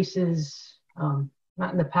some cases,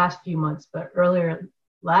 not in the past few months, but earlier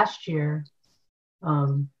last year,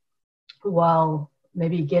 while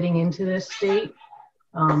maybe getting into this state,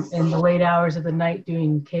 in the late hours of the night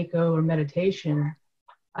doing keiko or meditation,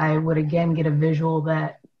 I would again get a visual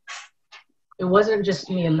that it wasn't just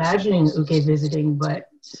me imagining uke visiting, but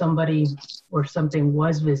somebody or something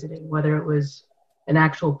was visiting, whether it was an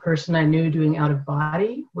actual person I knew doing out of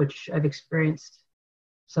body, which I've experienced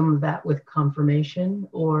some of that with confirmation,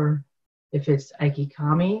 or if it's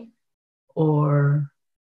aikikami, or,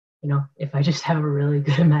 you know, if I just have a really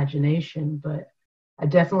good imagination. But I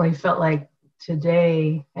definitely felt like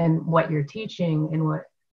today and what you're teaching and what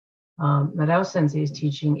Nadao Sensei is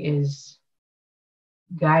teaching is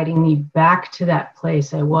guiding me back to that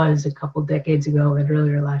place I was a couple decades ago and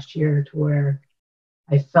earlier last year, to where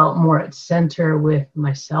I felt more at center with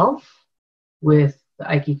myself, with the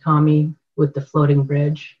aikikami, with the floating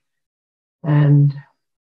bridge. And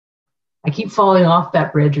I keep falling off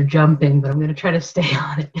that bridge or jumping, but I'm going to try to stay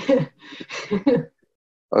on it.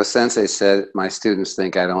 Oh, Sensei said, my students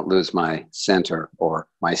think I don't lose my center or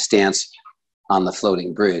my stance on the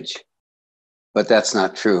floating bridge. But that's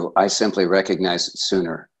not true. I simply recognize it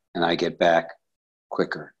sooner and I get back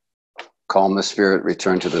quicker. Calm the spirit,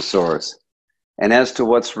 return to the source. And as to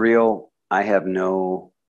what's real, I have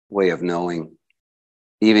no way of knowing.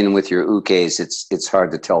 Even with your ukes, it's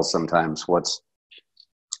hard to tell sometimes what's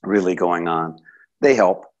really going on. They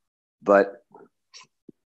help, but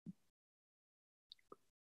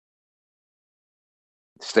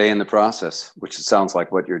stay in the process, which sounds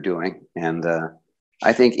like what you're doing. And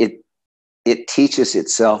I think it teaches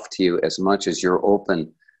itself to you as much as you're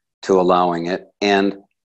open to allowing it. And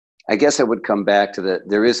I guess I would come back to that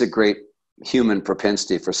there is a great human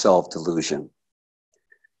propensity for self-delusion.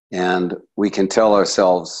 And we can tell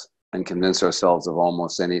ourselves and convince ourselves of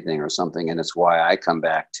almost anything or something. And it's why I come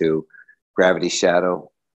back to gravity shadow,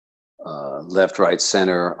 left, right,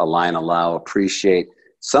 center, align, allow, appreciate,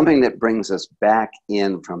 something that brings us back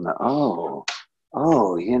in from the,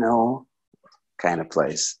 you know, kind of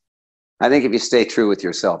place. I think if you stay true with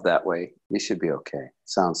yourself that way, you should be okay.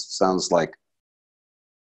 Sounds like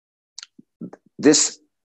this,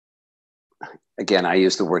 again, I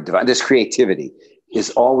use the word divine, this creativity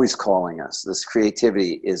is always calling us. This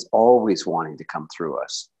creativity is always wanting to come through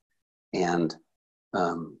us. And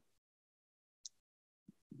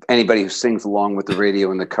anybody who sings along with the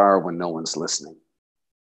radio in the car when no one's listening,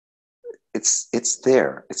 it's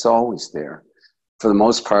there. It's always there. For the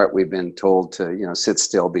most part, we've been told to, you know, sit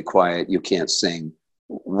still, be quiet, you can't sing,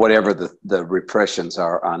 whatever the repressions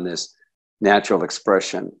are on this natural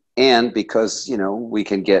expression. And because, you know, we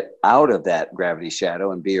can get out of that gravity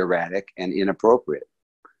shadow and be erratic and inappropriate.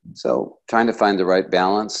 So trying to find the right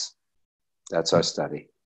balance, that's our study.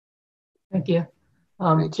 Thank you.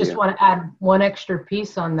 Thank just you. want to add one extra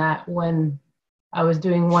piece on that. When I was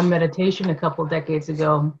doing one meditation a couple decades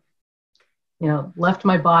ago, you know, left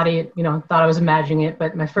my body, you know, thought I was imagining it,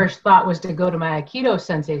 but my first thought was to go to my Aikido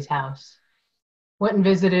sensei's house. Went and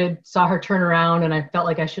visited, saw her turn around, and I felt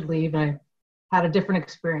like I should leave, and I had a different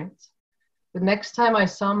experience. The next time I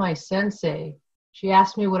saw my sensei, she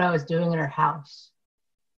asked me what I was doing in her house.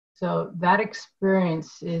 So that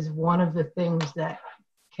experience is one of the things that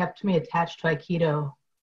kept me attached to Aikido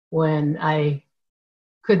when I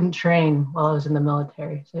couldn't train while I was in the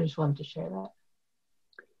military. So I just wanted to share that.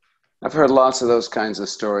 I've heard lots of those kinds of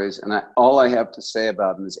stories, and all I have to say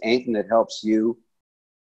about them is anything that helps you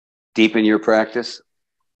deepen your practice,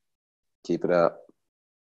 keep it up.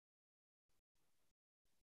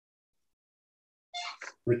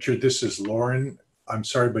 Richard, this is Lauren. I'm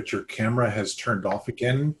sorry, but your camera has turned off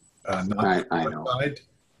again. Not I know. side,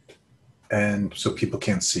 and so people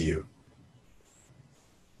can't see you.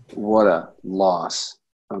 What a loss.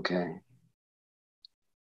 Okay.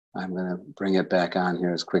 I'm going to bring it back on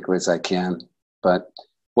here as quickly as I can. But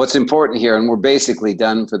what's important here, and we're basically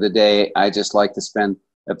done for the day, I just like to spend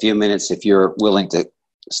a few minutes, if you're willing to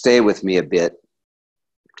stay with me a bit,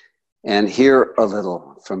 and hear a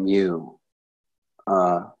little from you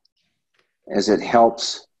as it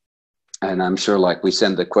helps. And I'm sure, like we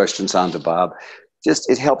send the questions on to Bob, just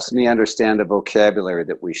it helps me understand the vocabulary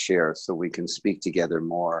that we share so we can speak together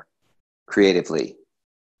more creatively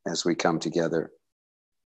as we come together.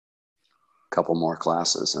 Couple more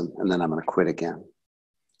classes, and then I'm going to quit again.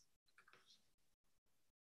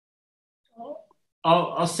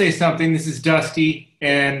 I'll say something. This is Dusty,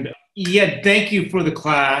 and yeah, thank you for the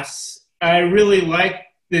class. I really like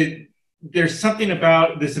that there's something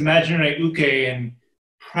about this imaginary uke and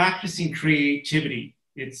practicing creativity.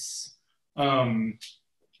 It's it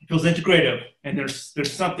feels integrative, and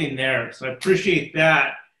there's something there. So I appreciate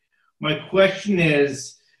that. My question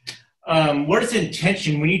is, what is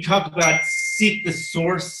intention when you talk about seek the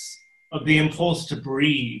source of the impulse to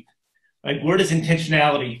breathe? Like, where does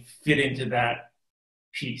intentionality fit into that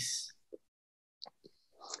piece?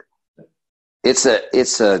 It's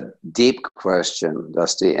a deep question,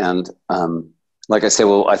 Dusty, and like I say,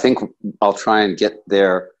 well, I think I'll try and get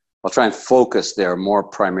there. I'll try and focus there more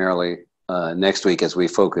primarily next week, as we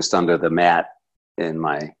focused under the mat in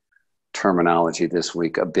my terminology this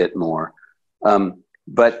week a bit more.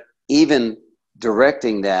 But even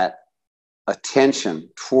directing that attention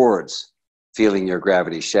towards feeling your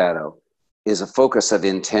gravity shadow is a focus of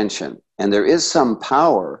intention, and there is some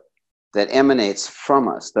power that emanates from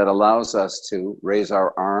us that allows us to raise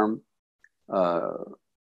our arm,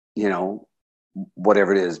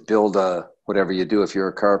 whatever it is, build whatever you do if you're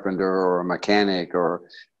a carpenter or a mechanic, or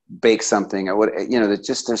bake something, or what,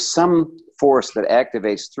 there's some force that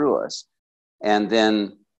activates through us. And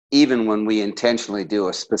then even when we intentionally do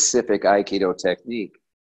a specific Aikido technique,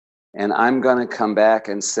 and I'm going to come back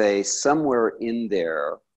and say somewhere in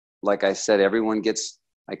there, like I said, I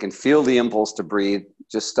can feel the impulse to breathe,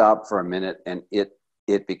 just stop for a minute, and it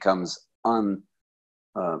becomes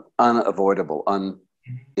unavoidable,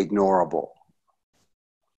 unignorable.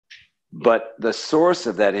 But the source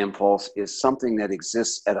of that impulse is something that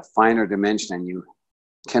exists at a finer dimension, and you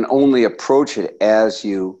can only approach it as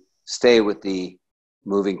you stay with the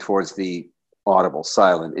moving towards the audible,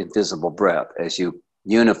 silent, invisible breath, as you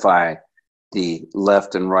unify the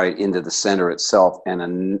left and right into the center itself,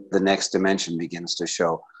 and the next dimension begins to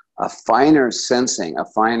show. A finer sensing, a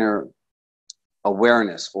finer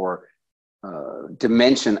awareness or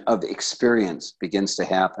dimension of experience begins to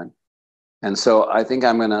happen. And so I think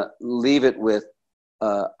I'm going to leave it with,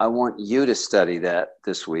 I want you to study that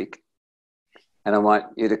this week. And I want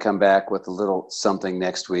you to come back with a little something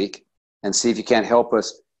next week and see if you can't help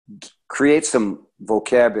us create some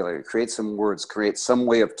vocabulary, create some words, create some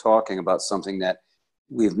way of talking about something that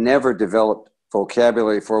we've never developed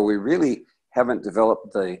vocabulary for. We really haven't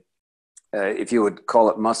developed if you would call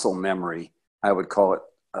it muscle memory, I would call it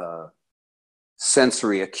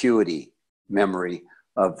sensory acuity memory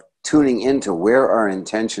of tuning into where our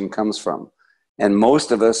intention comes from. And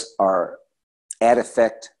most of us are at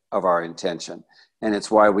effect of our intention. And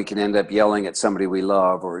it's why we can end up yelling at somebody we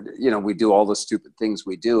love, or, we do all the stupid things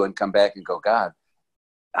we do and come back and go, God,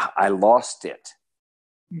 I lost it.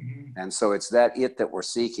 Mm-hmm. And so it's that it that we're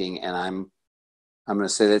seeking. And I'm going to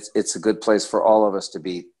say that it's a good place for all of us to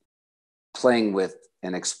be playing with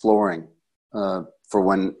and exploring for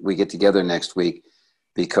when we get together next week,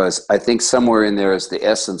 because I think somewhere in there is the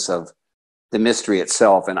essence of the mystery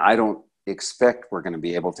itself. And I don't expect we're going to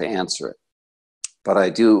be able to answer it, but I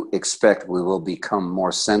do expect we will become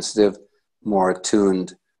more sensitive, more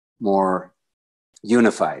attuned, more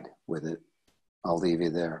unified with it. I'll leave you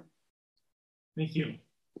there. Thank you.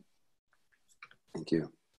 Thank you.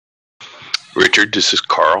 Richard, this is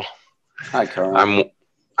Carl. Hi, Carl.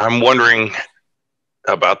 I'm wondering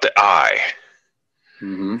about the I.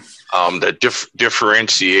 Mm-hmm. The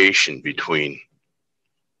differentiation between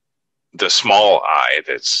the small I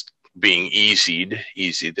that's being easy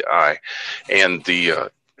the I, and the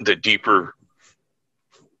deeper,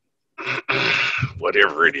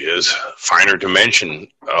 whatever it is, finer dimension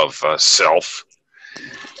of self.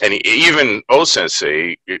 And even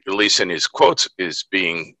O-sensei, at least in his quotes, is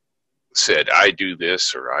being said, I do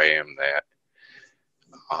this or I am that.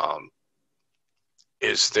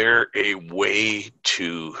 Is there a way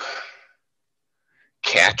to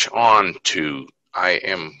catch on to I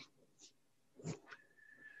am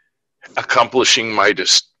accomplishing my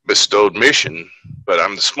bestowed mission, but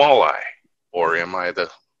I'm the small I, or am I the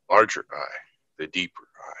larger I, the deeper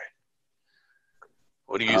I?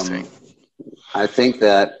 What do you think? I think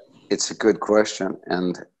that it's a good question,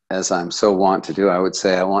 and as I'm so wont to do, I would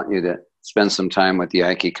say I want you to spend some time with the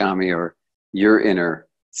Aikikami or your inner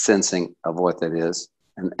sensing of what that is,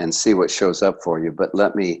 and see what shows up for you. But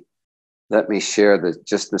let me share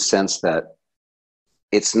just the sense that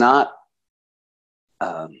it's not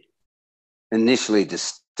initially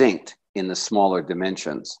distinct in the smaller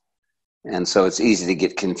dimensions, and so it's easy to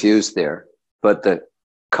get confused there. But the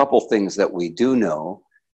couple things that we do know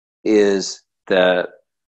is that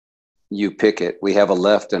you pick it. We have a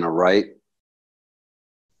left and a right,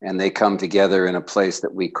 and they come together in a place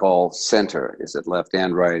that we call center. Is it left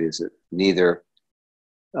and right? Is it neither?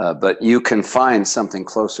 But you can find something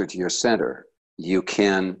closer to your center. You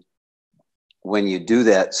can, when you do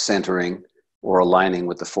that centering or aligning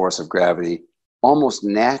with the force of gravity, almost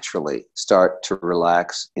naturally start to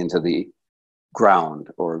relax into the ground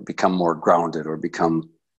or become more grounded or become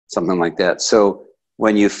something like that. So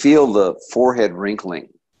when you feel the forehead wrinkling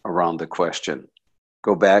around the question,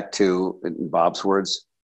 go back to, in Bob's words,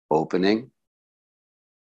 opening.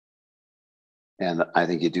 And I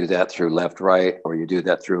think you do that through left, right, or you do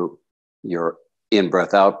that through your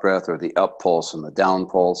in-breath, out-breath, or the up pulse and the down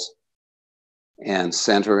pulse, and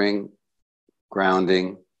centering,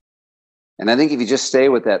 grounding. And I think if you just stay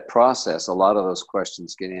with that process, a lot of those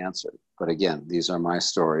questions get answered. But again, these are my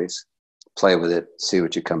stories. Play with it, see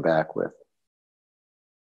what you come back with.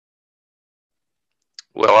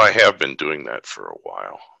 Well, I have been doing that for a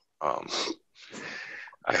while.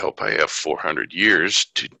 I hope I have 400 years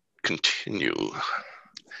to continue.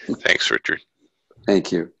 Thanks, Richard.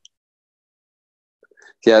 Thank you.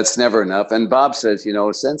 Yeah, it's never enough. And Bob says,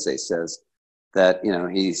 Sensei says that,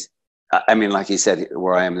 he's, I mean, like he said,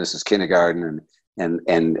 where I am, this is kindergarten,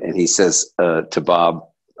 and he says to Bob,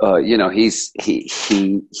 he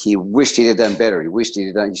wished he had done better.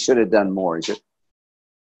 He should have done more. He should,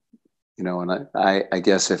 and I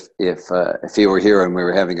guess if he were here and we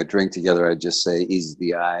were having a drink together, I'd just say, ease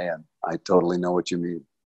the eye, and I totally know what you mean.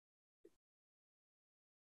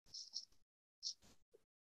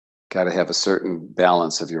 Got to have a certain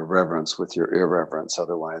balance of your reverence with your irreverence,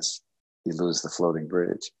 otherwise you lose the floating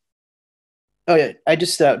bridge. Oh yeah, I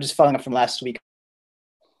just following up from last week,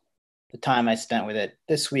 the time I spent with it.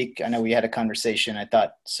 This week, I know we had a conversation. I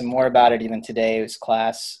thought some more about it even today. It was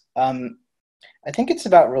class. I think it's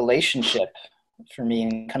about relationship for me,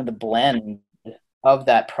 and kind of the blend of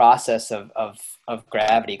that process of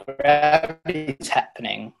gravity. Gravity is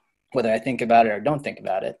happening, whether I think about it or don't think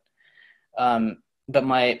about it. But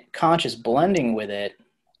my conscious blending with it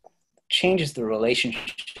changes the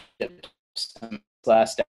relationship.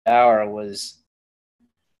 Last hour was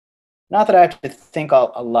not that I have to think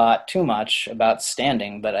a lot too much about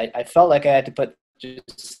standing, but I felt like I had to put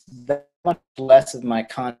just that much less of my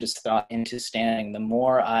conscious thought into standing.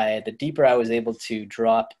 The deeper I was able to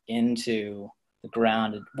drop into the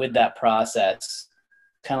ground with that process,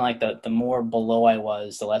 kind of like the more below I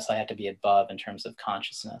was, the less I had to be above in terms of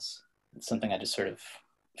consciousness. It's something I just sort of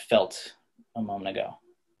felt a moment ago.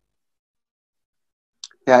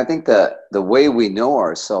 Yeah, I think that the way we know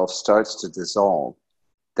ourselves starts to dissolve.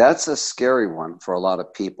 That's a scary one for a lot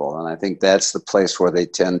of people. And I think that's the place where they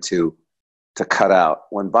tend to cut out.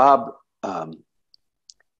 When Bob,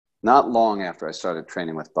 not long after I started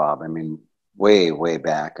training with Bob, I mean, way, way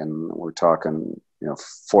back, and we're talking,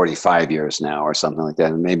 45 years now or something like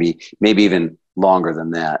that, and maybe even longer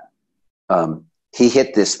than that. He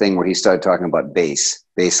hit this thing where he started talking about base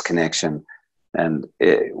connection, and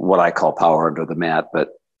what I call power under the mat,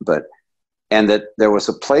 and that there was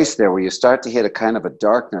a place there where you start to hit a kind of a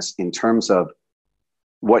darkness in terms of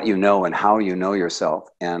what you know and how you know yourself.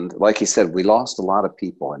 And like he said, we lost a lot of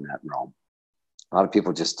people in that realm. A lot of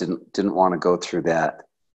people just didn't want to go through that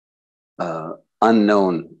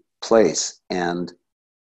unknown place. And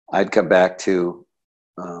I'd come back to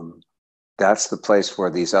that's the place where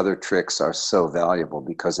these other tricks are so valuable,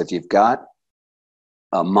 because if you've got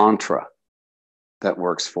a mantra that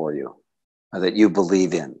works for you, that you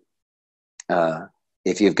believe in,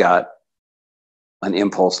 if you've got an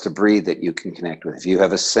impulse to breathe that you can connect with, if you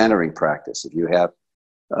have a centering practice, if you have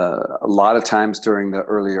a lot of times during the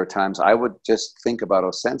earlier times, I would just think about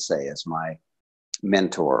O-sensei as my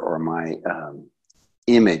mentor or my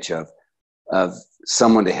image of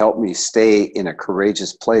someone to help me stay in a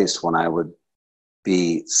courageous place when I would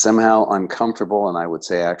be somehow uncomfortable, and I would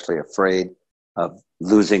say actually afraid of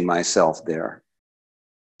losing myself there.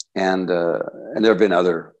 And there have been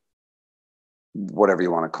other, whatever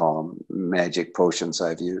you want to call them, magic potions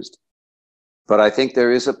I've used. But I think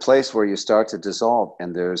there is a place where you start to dissolve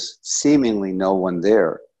and there's seemingly no one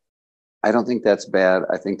there. I don't think that's bad.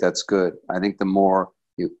 I think that's good. I think the more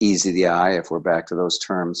you ease the eye, if we're back to those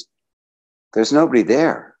terms, there's nobody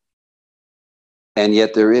there. And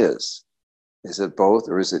yet there is. Is it both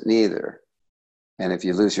or is it neither? And if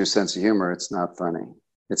you lose your sense of humor, it's not funny.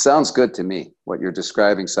 It sounds good to me. What you're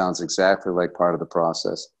describing sounds exactly like part of the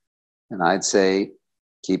process. And I'd say,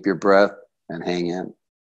 keep your breath and hang in.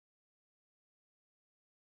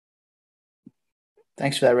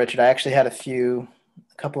 Thanks for that, Richard. I actually had a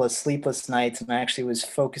couple of sleepless nights, and I actually was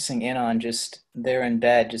focusing in on just there in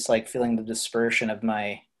bed, just like feeling the dispersion of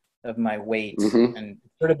my weight. Mm-hmm. And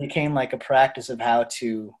it sort of became like a practice of how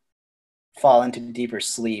to fall into deeper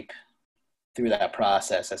sleep through that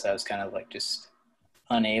process, as I was kind of like just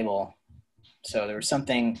unable. So there was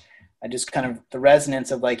something, I just kind of, the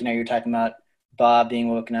resonance of like, you're talking about Bob being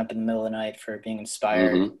woken up in the middle of the night for being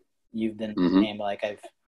inspired. Mm-hmm. You've been named, like mm-hmm.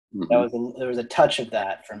 There was a touch of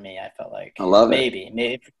that for me. I felt like I love maybe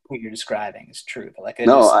what you're describing is true, but like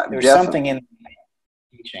there's something in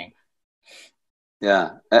teaching.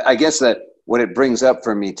 Yeah, I guess that what it brings up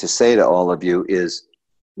for me to say to all of you is,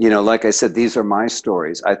 you know, like I said, these are my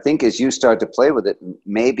stories. I think as you start to play with it,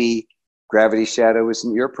 maybe gravity shadow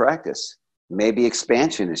isn't your practice. Maybe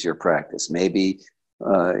expansion is your practice. Maybe,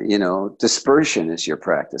 you know, dispersion is your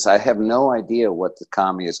practice. I have no idea what the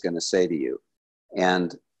kami is going to say to you.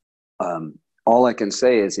 And all I can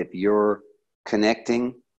say is if you're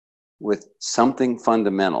connecting with something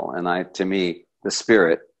fundamental, and to me, the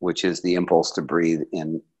spirit, which is the impulse to breathe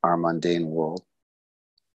in our mundane world,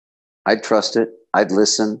 I'd trust it, I'd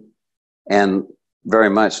listen, and very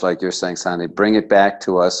much like you're saying, Sandy, bring it back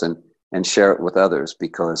to us and share it with others,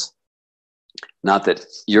 because not that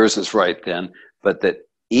yours is right then, but that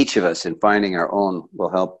each of us in finding our own will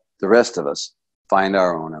help the rest of us find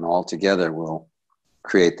our own, and all together we'll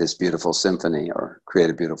create this beautiful symphony or create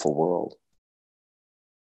a beautiful world.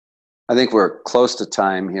 I think we're close to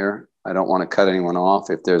time here. I don't want to cut anyone off.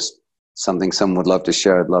 If there's something someone would love to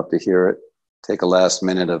share, I'd love to hear it. Take a last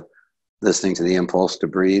minute of listening to the impulse to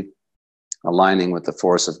breathe, aligning with the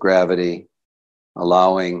force of gravity,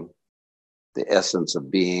 allowing the essence of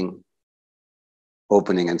being,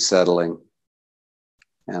 opening and settling.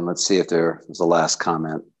 And let's see if there's a last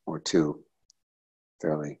comment or two.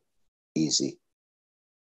 Fairly easy.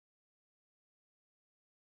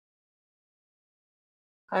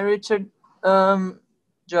 Hi, Richard.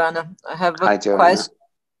 Joanna, I have a Hi, Joanna. question.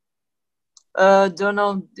 Don't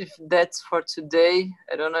know if that's for today.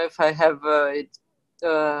 I don't know if I have it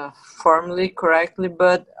formally correctly,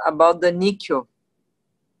 but about the Nikyo.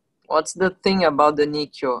 What's the thing about the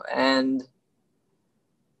Nikyo? And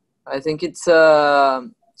I think it's a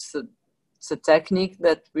technique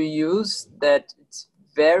that we use that it's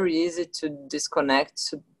very easy to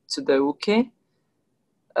disconnect to the uke,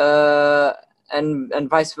 and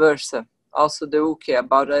vice versa. Also the uke,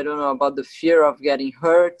 about, I don't know, about the fear of getting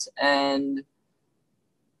hurt, and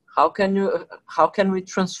how can we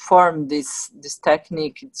transform this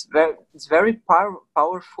technique? It's very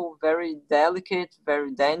powerful, very delicate,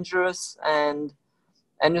 very dangerous, and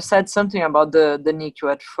you said something about the Nikyo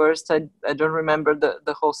at first. I don't remember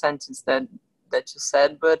the whole sentence that you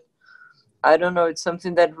said, but I don't know, it's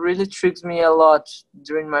something that really triggers me a lot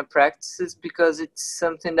during my practices, because it's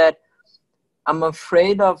something that I'm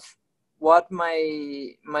afraid of what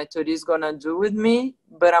my Tori is gonna do with me,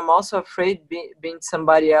 but I'm also afraid being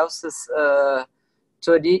somebody else's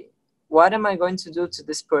Tori, what am I going to do to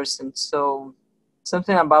this person? So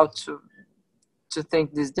something about to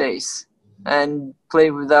think these days and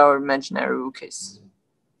play with our imaginary ukes.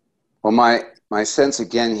 Well, my sense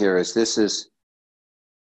again here is this is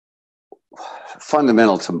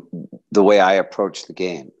fundamental to the way I approach the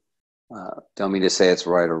game. Don't mean to say it's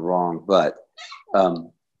right or wrong, but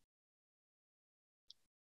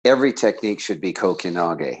every technique should be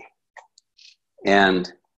kokinage.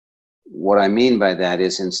 And what I mean by that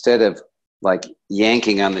is, instead of like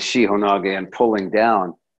yanking on the shihonage and pulling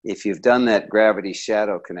down, if you've done that gravity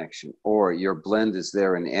shadow connection, or your blend is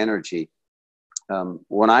there in energy,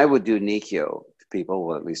 when I would do Nikyo to people,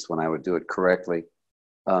 well, at least when I would do it correctly,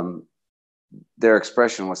 their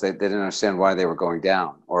expression was they didn't understand why they were going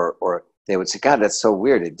down, or they would say, God, that's so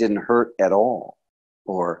weird, it didn't hurt at all.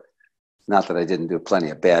 Or, not that I didn't do plenty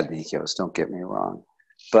of bad Nikyos, don't get me wrong,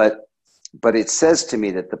 but it says to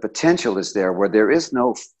me that the potential is there where there is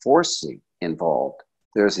no forcing involved.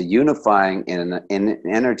 There's a unifying in an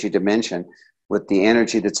energy dimension with the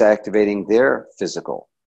energy that's activating their physical.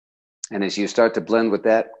 And as you start to blend with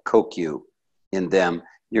that kokyu in them,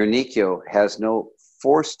 your Nikyo has no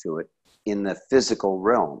force to it in the physical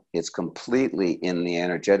realm. It's completely in the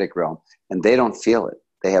energetic realm, and they don't feel it.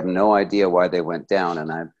 They have no idea why they went down.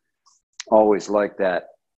 And I've always liked that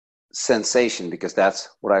sensation, because that's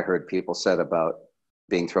what I heard people said about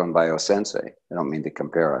being thrown by O-sensei. I don't mean to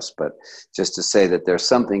compare us, but just to say that there's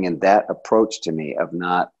something in that approach to me of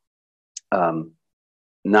not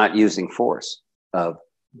using force, of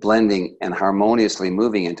blending and harmoniously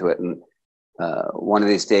moving into it. And one of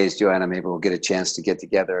these days, Joanna, maybe we'll get a chance to get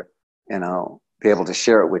together and I'll be able to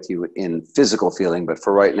share it with you in physical feeling. But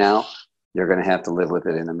for right now, you're going to have to live with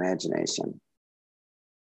it in imagination.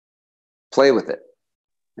 Play with it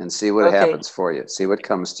and see what happens for you. See what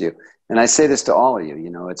comes to you. And I say this to all of you, you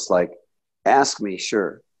know, it's like, ask me,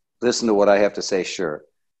 sure. Listen to what I have to say, sure.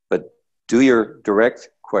 But do your direct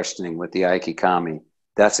questioning with the Aikikami.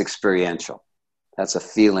 That's experiential. That's a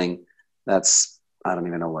feeling. That's, I don't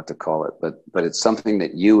even know what to call it, but it's something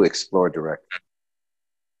that you explore directly.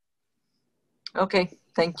 Okay,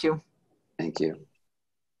 thank you. Thank you.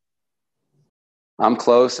 I'm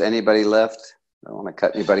close. Anybody left? I don't want to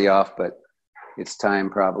cut anybody off, but it's time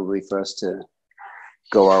probably for us to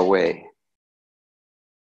go our way.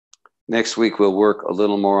 Next week, we'll work a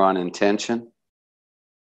little more on intention,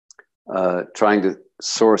 trying to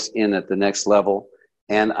source in at the next level.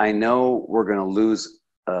 And I know we're going to lose,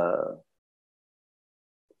 I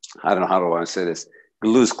don't know how do I want to say this, we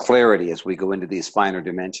lose clarity as we go into these finer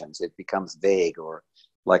dimensions. It becomes vague, or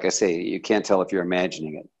like I say, you can't tell if you're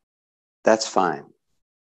imagining it. That's fine.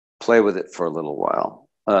 Play with it for a little while.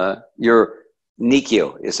 Your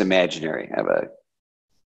Nikio is imaginary. I have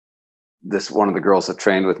one of the girls that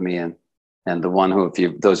trained with me, and the one who,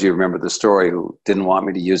 those of you remember the story, who didn't want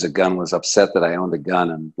me to use a gun, was upset that I owned a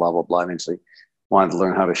gun and blah, blah, blah. Eventually wanted to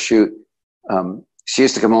learn how to shoot. She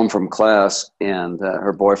used to come home from class, and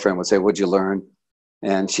her boyfriend would say, "What'd you learn?"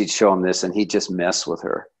 And she'd show him this, and he'd just mess with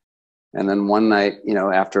her. And then one night,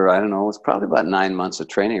 after, I don't know, it was probably about 9 months of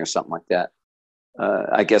training or something like that.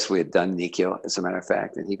 I guess we had done Nikio, as a matter of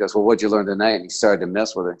fact. And he goes, "Well, what'd you learn tonight?" And he started to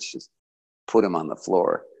mess with her, and she just put him on the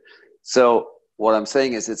floor. So what I'm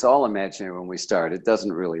saying is, it's all imaginary when we start. It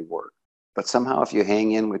doesn't really work. But somehow, if you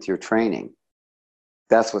hang in with your training,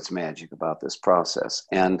 that's what's magic about this process.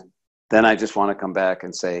 And then I just want to come back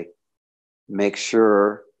and say, make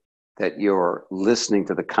sure that you're listening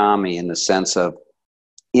to the kami in the sense of,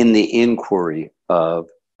 in the inquiry of,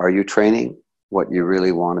 are you training what you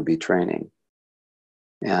really want to be training?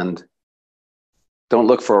 And don't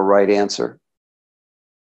look for a right answer.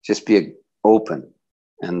 Just be open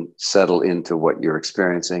and settle into what you're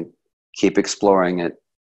experiencing. Keep exploring it.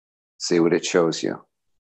 See what it shows you.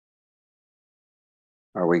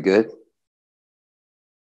 Are we good?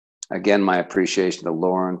 Again, my appreciation to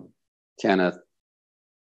Lauren, Kenneth,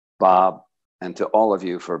 Bob, and to all of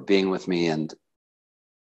you for being with me and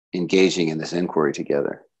engaging in this inquiry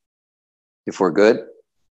together. If we're good,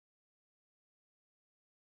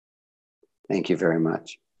 thank you very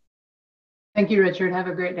much. Thank you, Richard. Have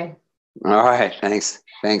a great day. All right. Thanks.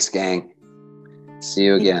 Thanks, gang. See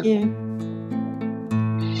you again. Thank you.